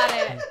 Nice. You got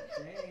it.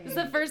 It's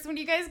the first one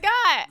you guys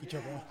got. Good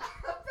job,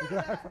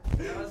 bro.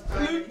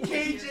 Luke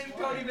Cage and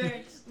Cody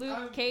Banks.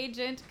 Luke Cage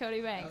and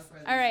Cody Banks. That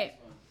was All right.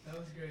 That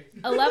was great.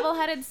 A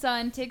level-headed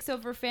son takes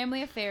over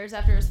family affairs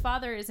after his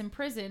father is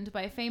imprisoned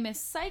by a famous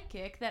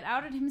psychic that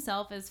outed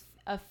himself as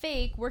a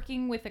fake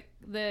working with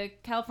the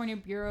California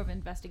Bureau of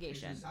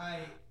Investigation.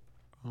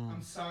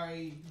 I'm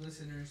sorry,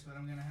 listeners, but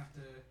I'm gonna have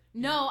to.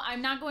 No,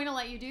 I'm not going to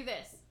let you do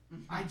this.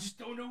 I just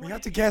don't know. We what have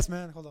it to is. guess,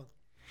 man. Hold on.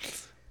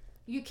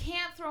 You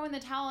can't throw in the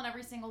towel on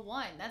every single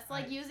one. That's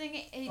like using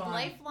a Fine.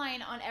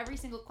 lifeline on every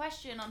single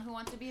question on Who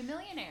Wants to Be a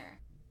Millionaire.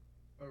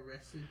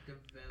 Arrested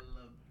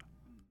Development.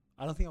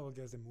 I don't think I will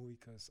guess the movie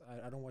because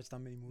I don't watch that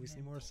many movies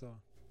anymore. So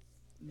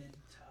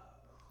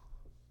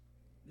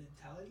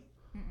Mentality.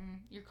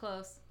 You're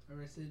close.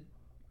 Arrested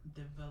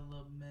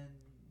Developmentalism.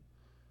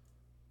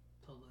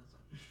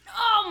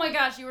 Oh my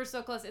gosh, you were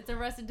so close. It's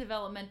Arrested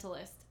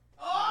Developmentalist.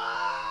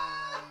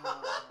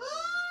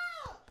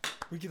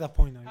 we get that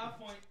point now. Half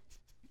point.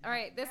 All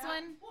right, this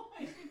one.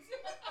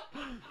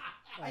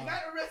 I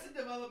got Arrested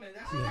Development.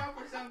 That should count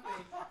for something.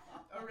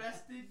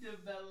 Arrested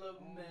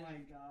Development. Oh my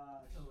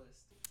gosh.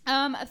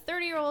 A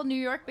 30-year-old New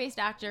York-based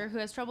actor who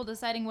has trouble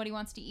deciding what he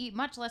wants to eat,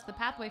 much less the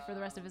pathway for the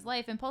rest of his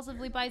life,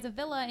 impulsively buys a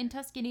villa in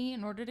Tuscany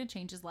in order to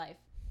change his life.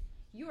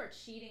 You are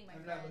cheating, my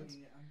I'm not friend.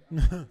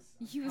 looking at.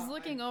 He was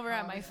looking over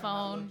at my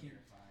phone.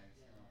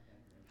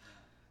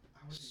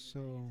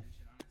 So,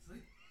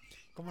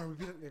 come on,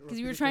 repeat it. Because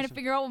you were trying to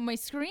figure out what my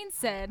screen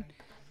said.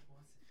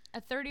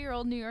 A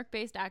 30-year-old New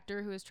York-based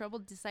actor who has trouble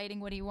deciding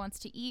what he wants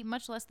to eat,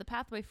 much less the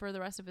pathway for the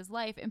rest of his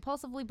life,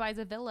 impulsively buys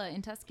a villa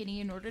in Tuscany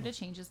in order to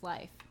change his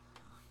life.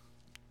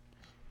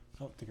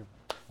 Oh, take it.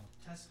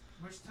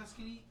 Where's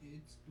Tuscany?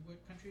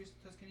 What country is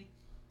Tuscany?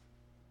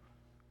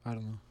 I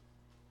don't know.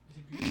 Is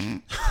it Greece? Is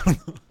it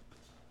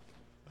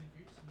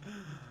Greece?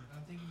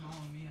 I'm thinking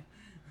Mamma Mia.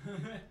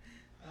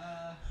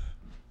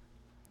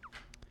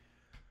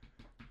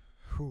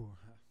 Whew.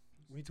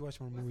 We need to watch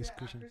more movies, What's that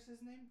Christian.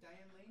 actress's name?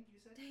 Diane Lane, you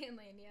said? Diane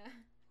Lane, yeah.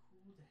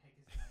 Who the heck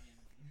is Diane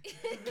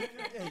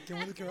Lane? Hey, can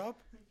we look her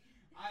up?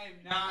 I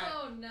am not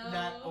Oh, no.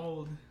 that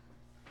old.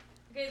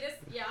 Okay,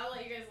 I'll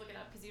let you guys look it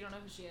up because you don't know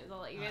who she is. I'll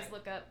let you guys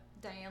look up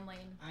Diane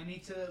Lane. I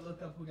need to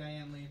look up who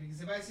Diane Lane,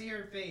 because if I see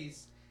her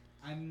face,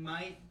 I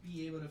might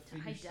be able to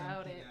figure I something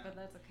doubt it, out. but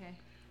that's okay.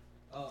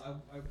 Oh,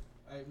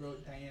 I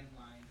wrote Diane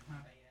Line,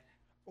 not Diane.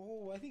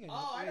 Oh, I think I know.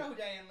 Oh, I know who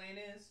Diane Lane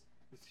is.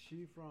 Is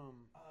she from?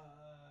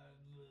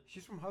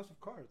 She's from House of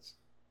Cards.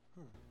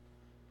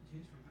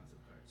 She's from House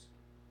of Cards.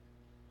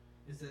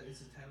 Is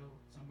the title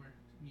somewhere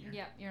near?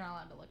 Yeah, you're not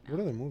allowed to look What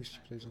now. other movies she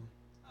plays on?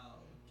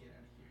 I'll get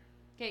out of here.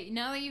 Okay,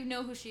 now that you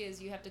know who she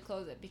is, you have to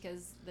close it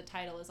because the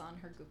title is on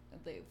her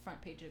the front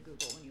page of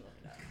Google when you look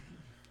it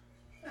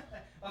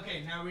up.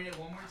 Okay, now read it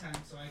one more time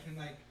so I can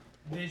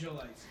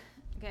visualize.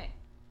 Okay.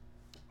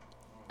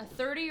 A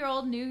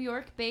 30-year-old New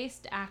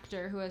York-based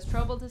actor who has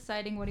trouble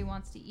deciding what he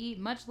wants to eat,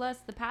 much less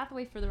the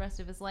pathway for the rest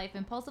of his life,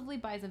 impulsively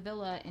buys a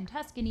villa in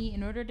Tuscany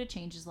in order to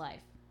change his life.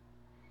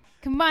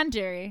 Come on,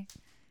 Jerry.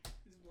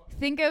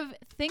 Think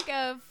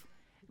of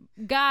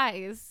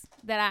guys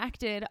that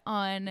acted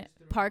on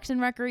Parks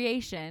and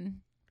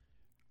Recreation.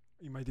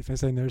 In my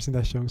defense, I never seen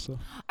that show, so.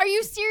 Are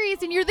you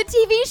serious? And you're the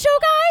TV show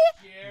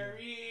guy?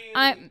 Jerry.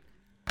 I'm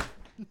out.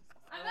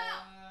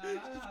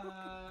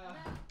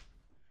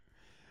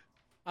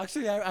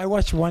 Actually, I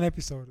watched one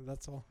episode.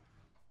 That's all.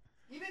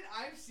 Even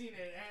I've seen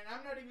it, and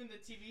I'm not even the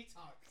TV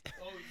talk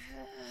host.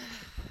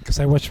 Because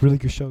I watch really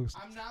good shows.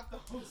 I'm not the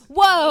host.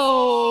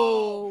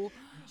 Whoa!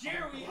 Jerry,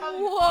 we have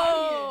an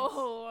audience.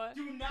 Whoa!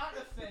 Do not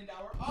offend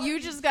our audience. You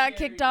just got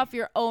kicked Jerry. off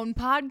your own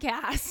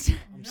podcast.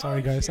 I'm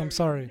sorry, guys. I'm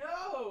sorry.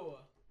 No.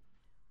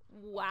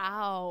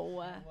 Wow. You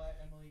know what,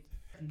 Emily?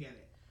 I can get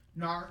it.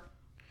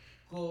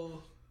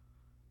 Narco.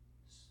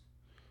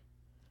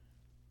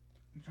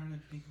 I'm trying to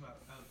think about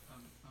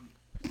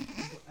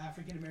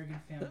African American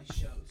family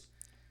shows.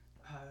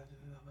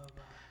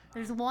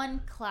 There's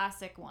one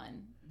classic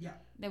one Yeah.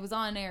 that was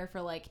on air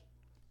for like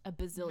a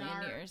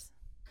bazillion years.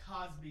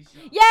 Cosby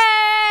Show.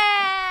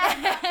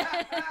 Yeah!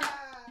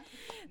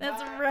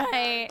 That's My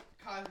right.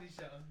 Cosby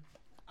Show.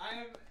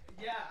 I'm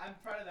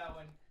proud of that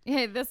one.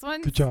 Hey, this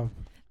one. Good job.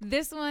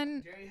 This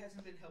one. Jerry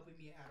hasn't been helping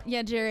me at all.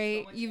 Yeah,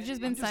 Jerry, So much you've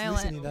just editing. been I'm just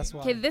silent. listening, that's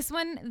why. Okay,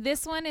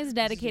 this one is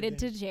dedicated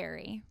to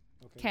Jerry.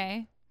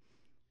 Okay.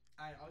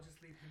 I'll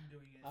just leave him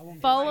doing it. I won't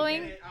If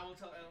Following- I get it, I will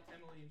tell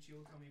Emily, and she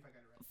will tell me if I got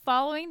it right.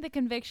 Following the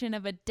conviction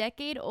of a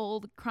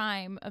decade-old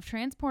crime of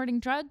transporting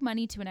drug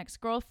money to an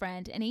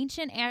ex-girlfriend, an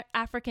ancient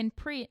African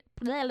prince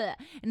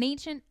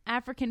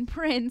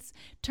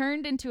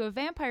turned into a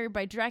vampire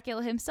by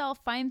Dracula himself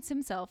finds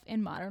himself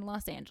in modern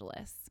Los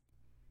Angeles.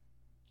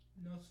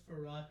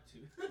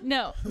 Nosferatu.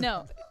 No.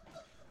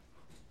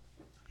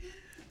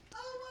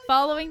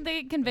 Following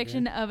the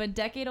conviction of a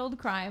decade-old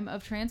crime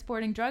of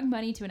transporting drug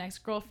money to an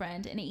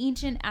ex-girlfriend, an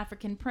ancient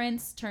African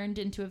prince turned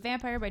into a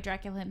vampire by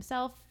Dracula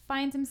himself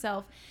finds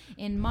himself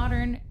in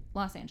modern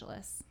Los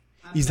Angeles.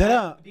 Is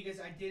that because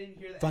I didn't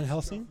hear that Van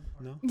Helsing?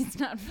 No. It's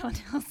not Van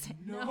Helsing.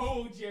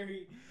 No,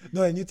 Jerry.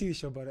 No, a new TV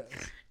show, but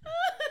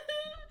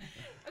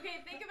Okay,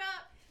 think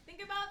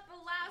about the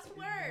last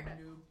word.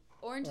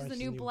 Orange is Orange the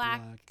new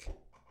black.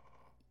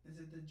 Is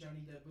it the Johnny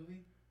Depp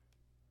movie?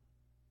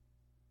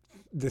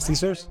 The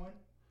Scissors?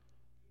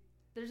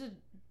 There's a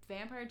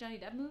vampire Johnny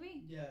Depp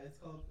movie? Yeah, it's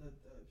called. I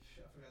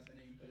forgot the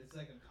name, but it's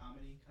like a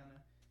comedy kind of.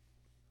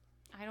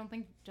 I don't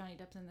think Johnny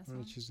Depp's in this one.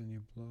 Orange is the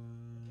new black.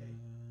 Okay.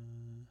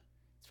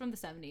 It's from the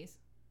 70s. It's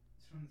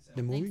from The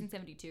the movie?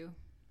 1972.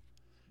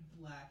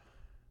 Black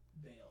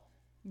Veil.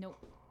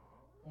 Nope.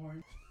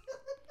 Orange.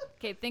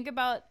 Okay, think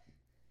about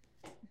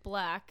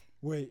black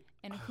Wait.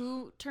 and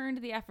who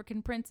turned the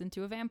African prince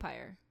into a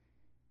vampire.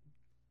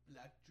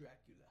 Black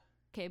Dracula.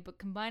 Okay, but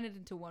combine it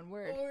into one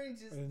word.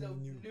 Orange is And the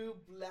new. new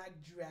Black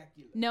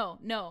Dracula.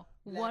 No.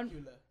 One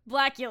Blackula.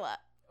 Blackula.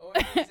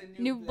 Orange is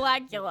the New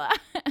Blackula.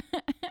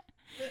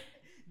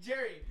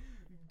 Jerry,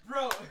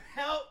 bro,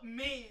 help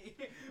me.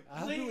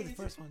 I'll do with the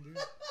Please. first one, dude.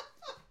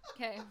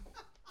 Okay.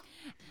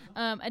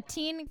 A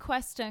teen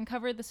quests to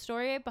uncover the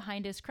story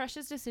behind his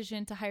crush's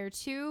decision to hire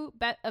two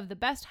of the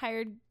best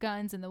hired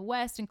guns in the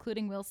West,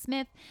 including Will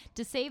Smith,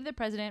 to save the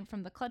president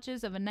from the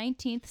clutches of a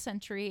 19th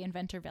century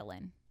inventor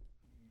villain.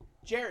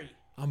 Jerry.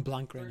 I'm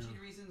blank right 13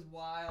 now. Reasons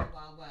Wild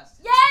Wild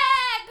West. Yeah!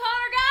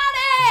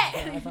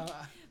 Connor got it!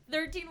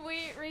 13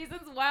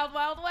 Reasons Wild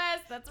Wild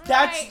West. That's right.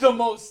 That's the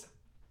most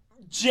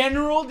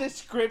general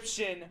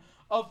description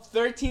of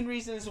 13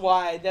 Reasons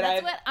Why that That's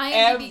I've what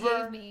IMDb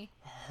ever gave me.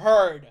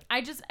 heard.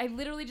 I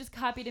literally just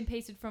copied and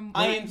pasted from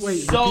I am Wait,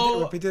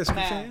 so repeat the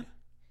description mad. again?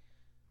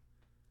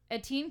 a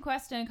teen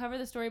quest to uncover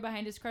the story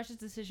behind his crush's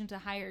decision to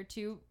hire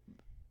two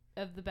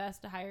of the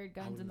best hired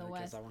guns in the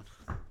West. That one.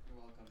 You're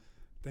welcome.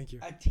 Thank you.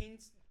 A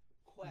teen's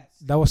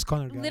quest. That was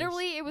Connor, guys.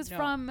 Literally, it was No.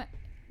 from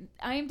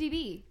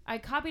IMDb. I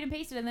copied and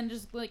pasted and then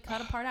just cut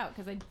a part out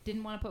because I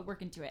didn't want to put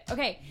work into it.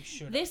 Okay, You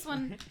should. this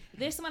one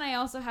I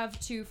also have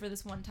two for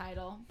this one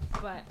title,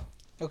 but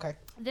Okay.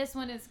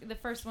 the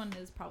first one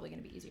is probably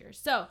going to be easier.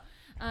 So,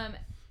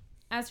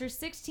 as her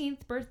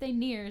 16th birthday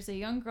nears, a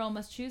young girl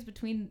must choose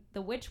between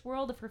the witch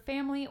world of her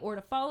family or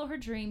to follow her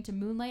dream to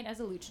moonlight as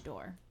a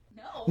luchador.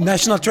 No.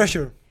 National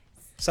Treasure.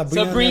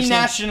 Sabrina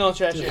National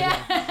Treasure.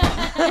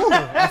 Yeah. Oh,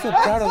 I feel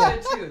proud of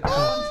that. Good too. That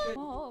one's good.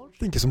 Oh,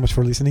 Thank you so much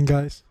for listening,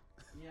 guys.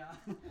 Yeah.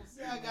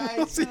 Yeah,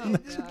 guys. See you This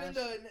next has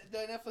been the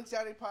Netflix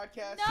Addict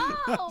Podcast.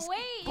 no, wait,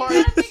 you Part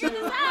gotta figure two.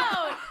 this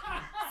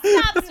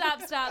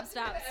out.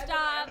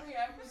 Stop. Every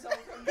episode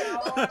from now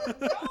on.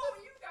 No,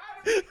 you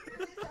gotta figure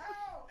this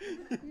out.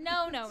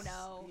 No. Yeah,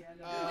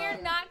 no.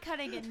 We're not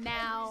cutting it Every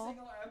now.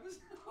 single episode.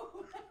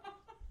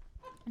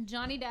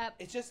 Johnny Depp.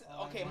 It's just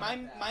Oh, I okay. love My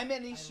that. my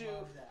main I issue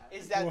love that.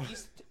 is that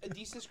What?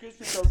 these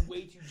descriptions are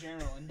way too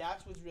general, and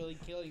that's what's really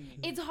killing me.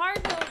 It's hard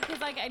though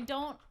because I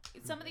don't.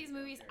 Some of these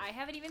movies I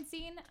haven't even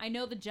seen. I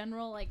know the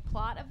general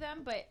plot of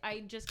them, but I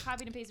just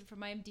copied and pasted from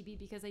IMDb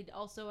because I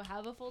also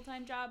have a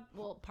full-time job.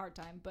 Well,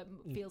 part-time, but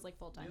feels like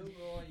full-time. New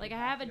rule, you Like, I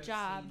have a to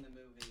job. seen the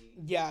movie.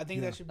 Yeah, I think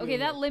Yeah. that should be Okay, a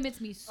that rule.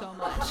 limits me so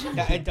much.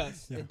 Yeah, it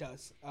does. Yeah. It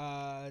does.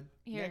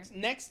 Here.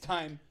 Next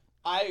time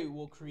I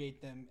will create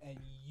them, and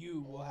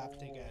you will have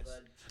to guess.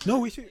 No,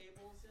 we should.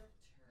 Tables have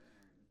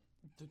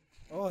turned.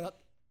 Oh, that.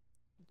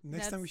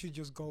 Next time we That's- should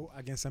just go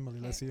against Emily.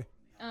 Let's see.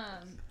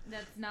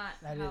 That's not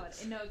That how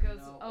is- it. No, it goes.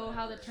 No, oh,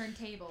 how the whatever.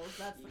 turntables.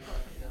 That's the Yeah,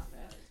 quote from it The doesn't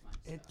matter.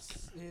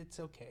 Office. It's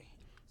okay.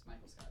 It's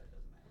Michael Scott. It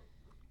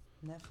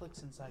doesn't matter.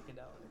 Netflix and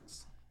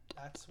psychedelics.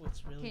 That's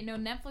what's really. Okay, no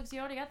Netflix. You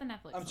already got the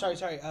Netflix. I'm one.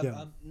 sorry.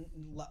 Yeah.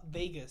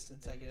 Vegas and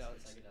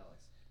psychedelics.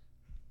 Psychedelics.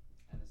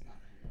 And it's not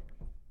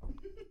hangover.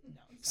 No.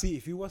 it's See,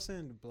 if it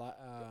wasn't black.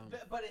 not.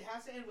 But it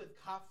has to end with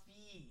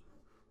coffee.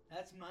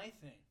 That's my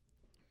thing.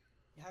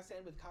 It has to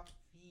end with coffee.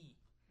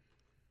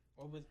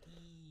 Or with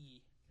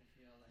E. I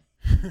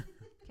feel like.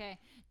 Okay,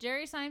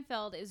 Jerry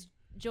Seinfeld is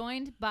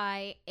joined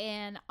by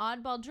an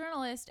oddball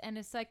journalist and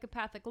a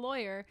psychopathic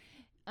lawyer.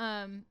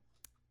 Wait,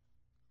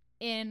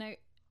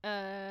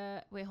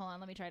 hold on.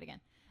 Let me try it again.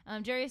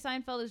 Jerry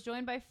Seinfeld is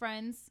joined by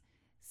friends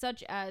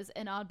such as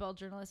an oddball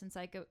journalist and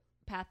psychopath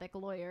psychopathic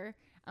lawyer,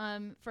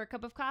 for a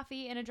cup of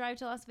coffee and a drive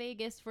to Las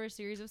Vegas for a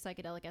series of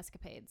psychedelic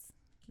escapades.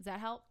 Does that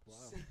help? Wow.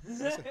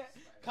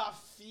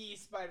 Coffee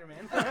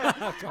Spider-Man.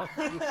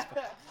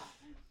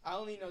 I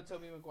only know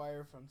Tobey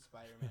Maguire from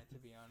Spider-Man, to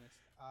be honest.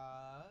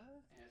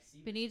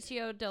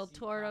 Benicio del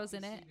Toro's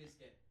in it.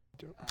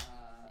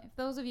 If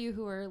those of you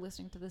who are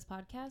listening to this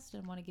podcast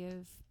and want to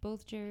give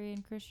both Jerry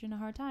and Christian a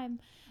hard time,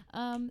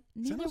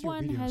 neither us your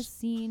one has videos.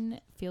 seen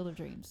Field of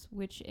Dreams,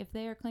 which, if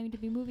they are claiming to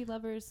be movie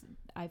lovers,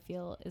 I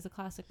feel is a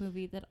classic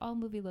movie that all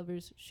movie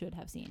lovers should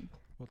have seen.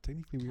 Well,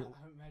 technically, we I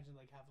imagine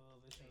like half of the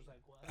listeners like,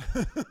 what?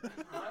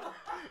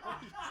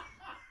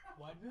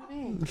 What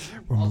movie?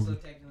 Also,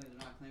 technically, they're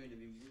not claiming to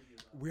be movie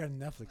lovers. we are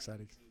Netflix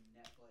addicts.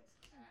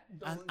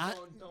 Netflix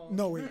addicts. Don't.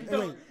 No, wait.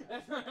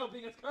 That's not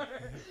helping us,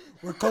 Carter.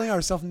 We're calling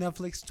ourselves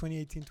Netflix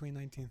 2018,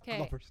 2019. 'Kay.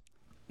 Lovers.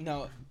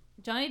 No,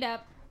 Johnny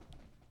Depp.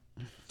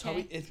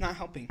 Toby, it's not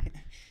helping.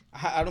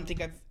 I don't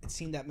think I've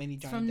seen that many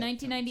Johnny From Depp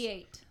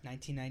 1998. films.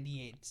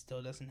 1998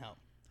 still doesn't help.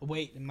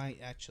 Wait, it might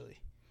actually.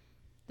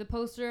 The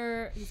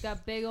poster, he's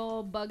got big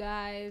old bug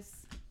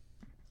eyes.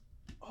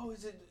 Oh,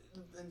 is it?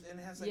 And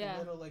it has like Yeah. a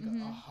little like.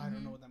 Mhm, I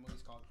don't know what that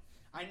movie's called.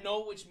 I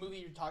know which movie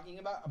you're talking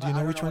about. Do you but I know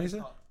don't which one what is it's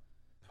it? called.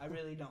 I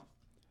really don't.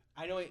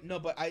 I know it. No,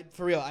 but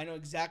for real, I know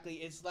exactly.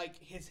 It's like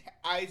his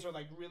eyes are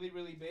like really,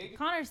 really big,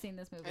 Connor's seen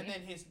this movie. and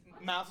then his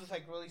mouth is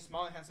like really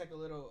small. It has like a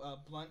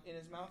little blunt in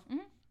his mouth.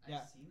 Mhm.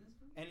 Yeah. I've seen this movie?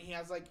 And he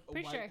has like a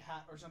Pretty white sure.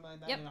 hat or something like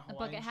that. Yep, and a a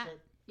Hawaiian bucket hat.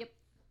 shirt. Yep.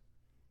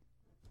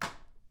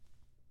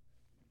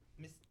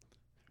 Miss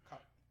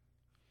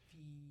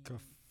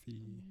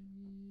Coffee.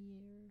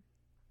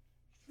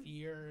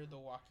 Fear the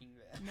Walking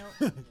Dead.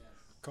 Nope.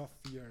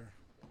 Coffeeer.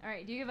 All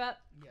right, do you give up?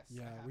 Yes.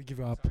 Yeah, I have we to.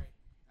 give up. Sorry.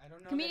 I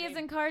don't know. Comedians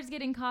and Cars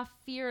getting caught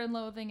fear and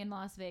loathing in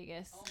Las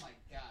Vegas. Oh my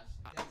gosh.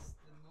 That's the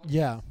most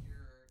Yeah. obscure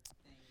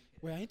thing you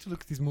could Wait, I need to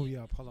look this movie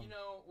up. Hold on. You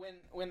know,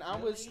 when I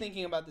was Really?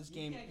 thinking about this You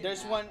game, can't get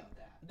there's mad one. about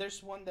that.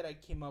 There's one that I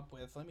came up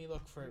with. Let me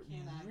look for it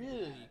You cannot get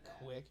really mad at that.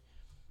 quick.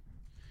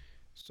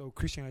 So,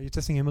 Christian, are you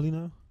testing Emily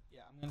now?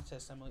 Yeah, I'm gonna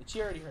test Emily.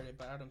 She already heard it,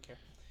 but I don't care.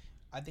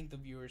 I think the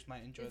viewers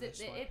might enjoy Is it this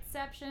the one.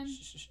 Itception?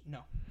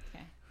 No.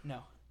 Okay.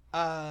 No.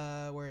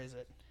 Where is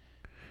it?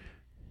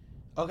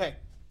 Okay.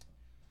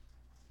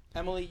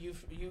 Emily, you.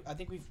 I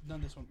think we've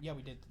done this one. Yeah,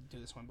 we did do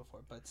this one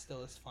before, but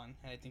still is fun,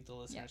 and I think the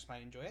listeners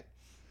might enjoy it.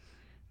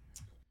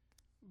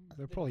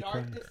 They're The probably Dark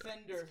crying.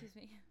 Defender. Excuse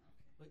me.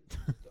 Wait,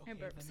 okay,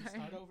 burped, let me sorry.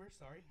 start over.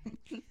 Sorry.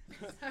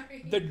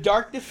 Sorry. The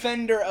Dark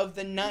Defender of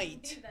the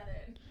Night. Leave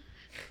that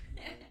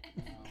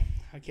in.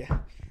 Okay.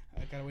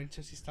 I gotta wait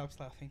until she stops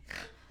laughing.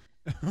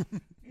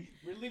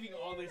 We're leaving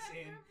all this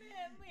in.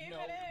 No.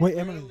 Wait,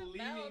 we're Emily.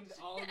 leaving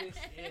all this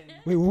in.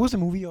 Wait, what was the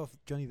movie of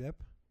Johnny Depp?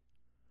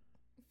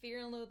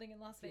 Fear and loathing in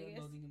Las Fear and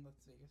Vegas. Loathing in Las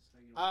Vegas.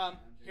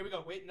 Here we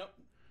go. Wait, no.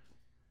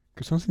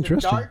 Because sounds The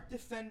interesting. Dark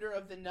Defender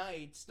of the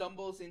Night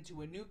stumbles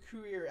into a new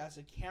career as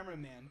a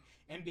cameraman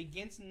and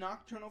begins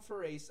nocturnal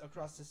forays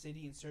across the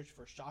city in search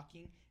for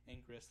shocking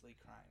and grisly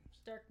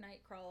crimes. Dark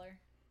Night Crawler.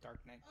 Dark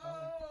Knight.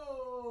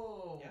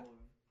 Oh. Yeah.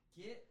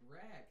 Get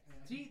wrecked.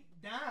 See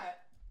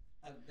that?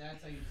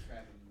 That's how you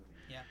describe a movie.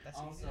 Yeah, that's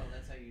Also,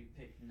 that's how you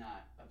pick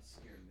not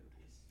obscure movies.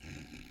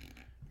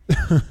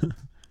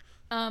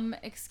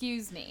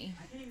 Excuse me.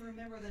 I can't even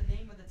remember the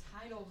name of the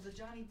title of the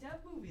Johnny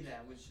Depp movie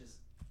that was just.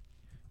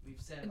 We've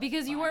said it like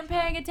Because you 5 weren't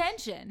paying times.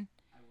 attention.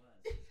 I was.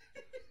 5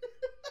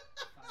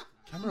 times.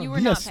 Cameron You were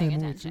Diaz not in paying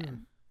the movie too.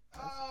 attention.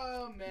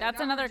 Oh man. That's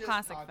now another we're just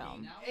classic talking.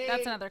 film. Hey,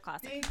 That's another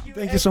classic Thank film. you.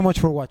 Thank you so much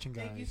for watching,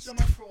 guys. Thank you so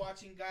much for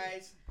watching,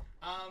 guys.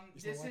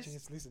 It's This not watching, is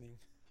it's listening.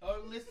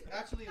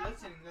 actually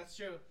listening. That's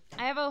true.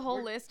 I have a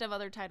whole list of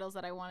other titles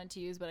that I wanted to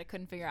use, but I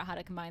couldn't figure out how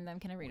to combine them.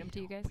 Can I read them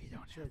to you guys?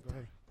 Sure, go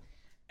ahead.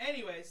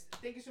 Anyways,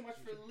 thank you so much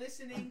for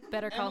listening.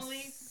 Better Call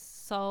Emily.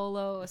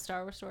 Solo a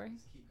Star Wars story.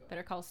 Just keep going.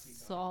 Better Call Keep going.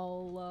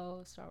 Solo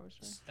a Star Wars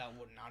story. That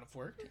would not have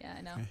worked. Yeah,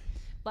 I know. Okay.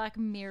 Black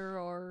Mirror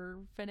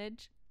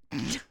Orphanage.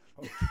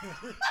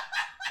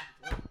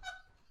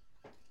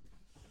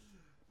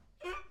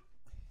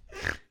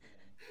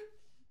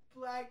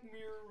 Black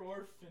Mirror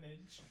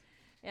Orphanage.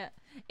 Yeah.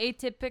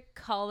 Atypical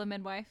Call the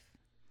Midwife.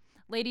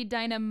 Lady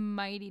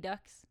Dynamite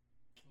Ducks.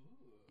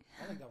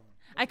 I like that one.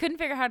 I couldn't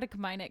figure out how to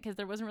combine it because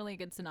there wasn't really a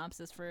good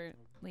synopsis for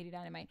Lady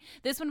Dynamite.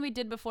 This one we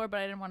did before, but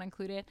I didn't want to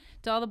include it.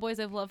 To All the Boys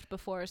I've Loved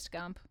Before,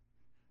 Scump.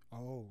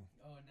 Oh,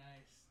 Oh,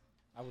 nice.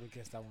 I would have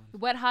guessed that one.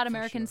 Wet Hot For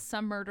American sure.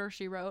 Some Murder,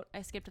 She Wrote.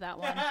 I skipped that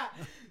one.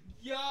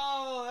 Yo,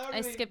 that would've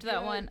I been skipped that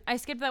good. one. I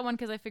skipped that one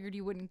because I figured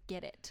you wouldn't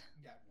get it.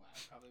 Yeah, well, I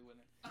probably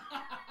wouldn't.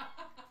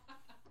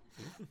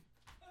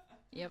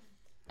 Yep.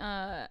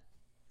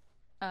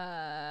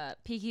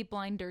 Peaky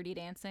Blind Dirty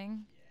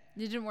Dancing. It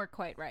didn't work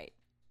quite right.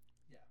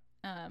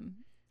 R.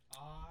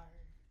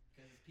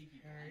 Because it's Peaky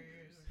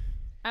Blinders.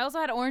 I also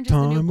had Orange is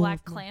the New Time Black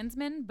of my-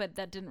 Klansman, but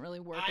that didn't really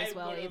work as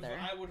well either.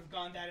 I would have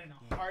gone that in a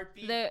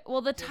heartbeat. The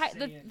Just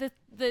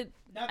saying.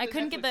 I Not the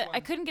couldn't get Netflix I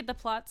one. couldn't get the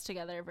plots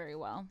together very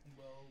well.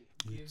 Well,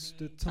 give It's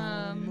me the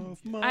time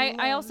of my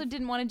I also life.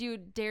 didn't want to do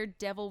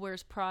Daredevil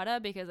Wears Prada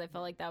because I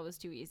felt like that was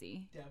too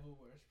easy. Devil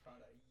Wears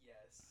Prada.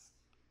 Yes.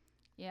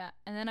 Yeah,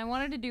 and then I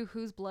wanted to do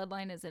whose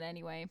bloodline is it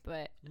anyway,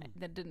 but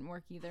that didn't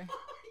work either.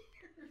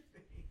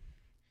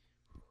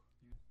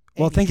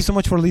 Well, thank you so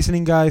much for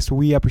listening, guys.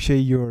 We appreciate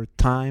your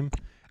time.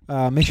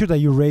 Make sure that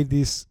you rate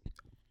this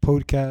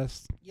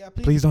podcast. Yeah,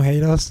 Please don't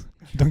hate us.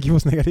 Don't give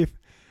us negative.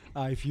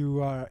 If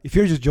you're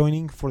just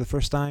joining for the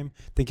first time,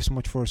 thank you so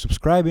much for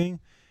subscribing.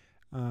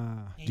 Do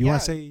you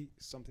want to say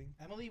something?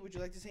 Emily, would you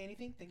like to say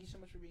anything? Thank you so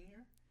much for being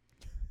here.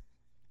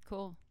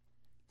 Cool.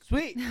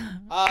 Sweet.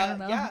 I don't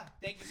know. Yeah,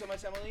 thank you so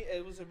much, Emily.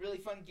 It was a really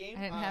fun game.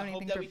 I didn't have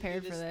anything hope that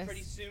prepared we can for do this.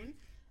 pretty soon.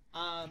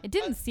 It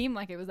didn't seem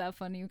like it was that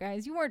fun to you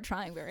guys. You weren't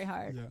trying very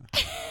hard.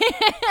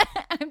 Yeah.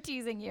 I'm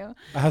teasing you.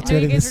 I have I to know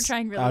you edit guys were this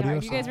trying really audio,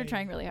 hard. You so- guys were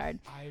trying really hard.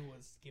 I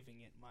was giving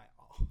it my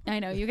all. I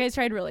know. You guys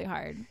tried really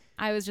hard.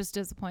 I was just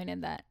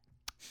disappointed that.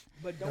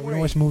 But Yeah, don't we worry.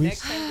 don't watch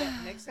movies.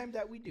 Next time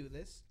that we do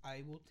this,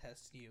 I will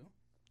test you,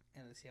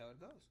 and let's see how it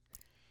goes.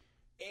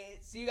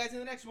 See you guys in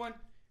the next one.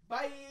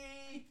 Bye.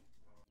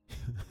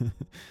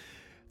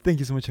 Thank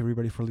you so much,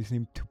 everybody, for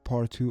listening to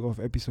part 2 of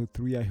episode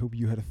 3. I hope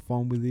you had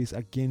fun with this.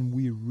 Again,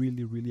 we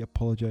really, really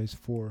apologize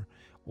for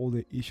all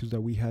the issues that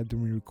we had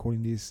during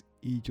recording this.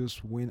 It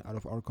just went out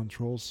of our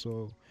control.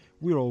 So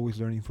we're always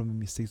learning from the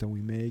mistakes that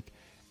we make,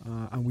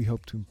 and we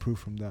hope to improve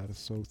from that.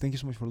 So thank you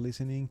so much for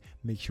listening.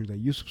 Make sure that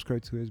you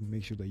subscribe to us.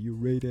 Make sure that you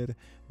rate it.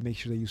 Make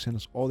sure that you send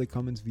us all the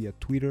comments via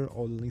Twitter.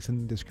 All the links in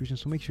the description.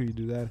 So make sure you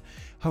do that.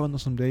 Have an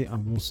awesome day,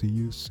 and we'll see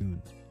you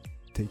soon.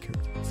 Take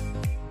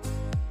care.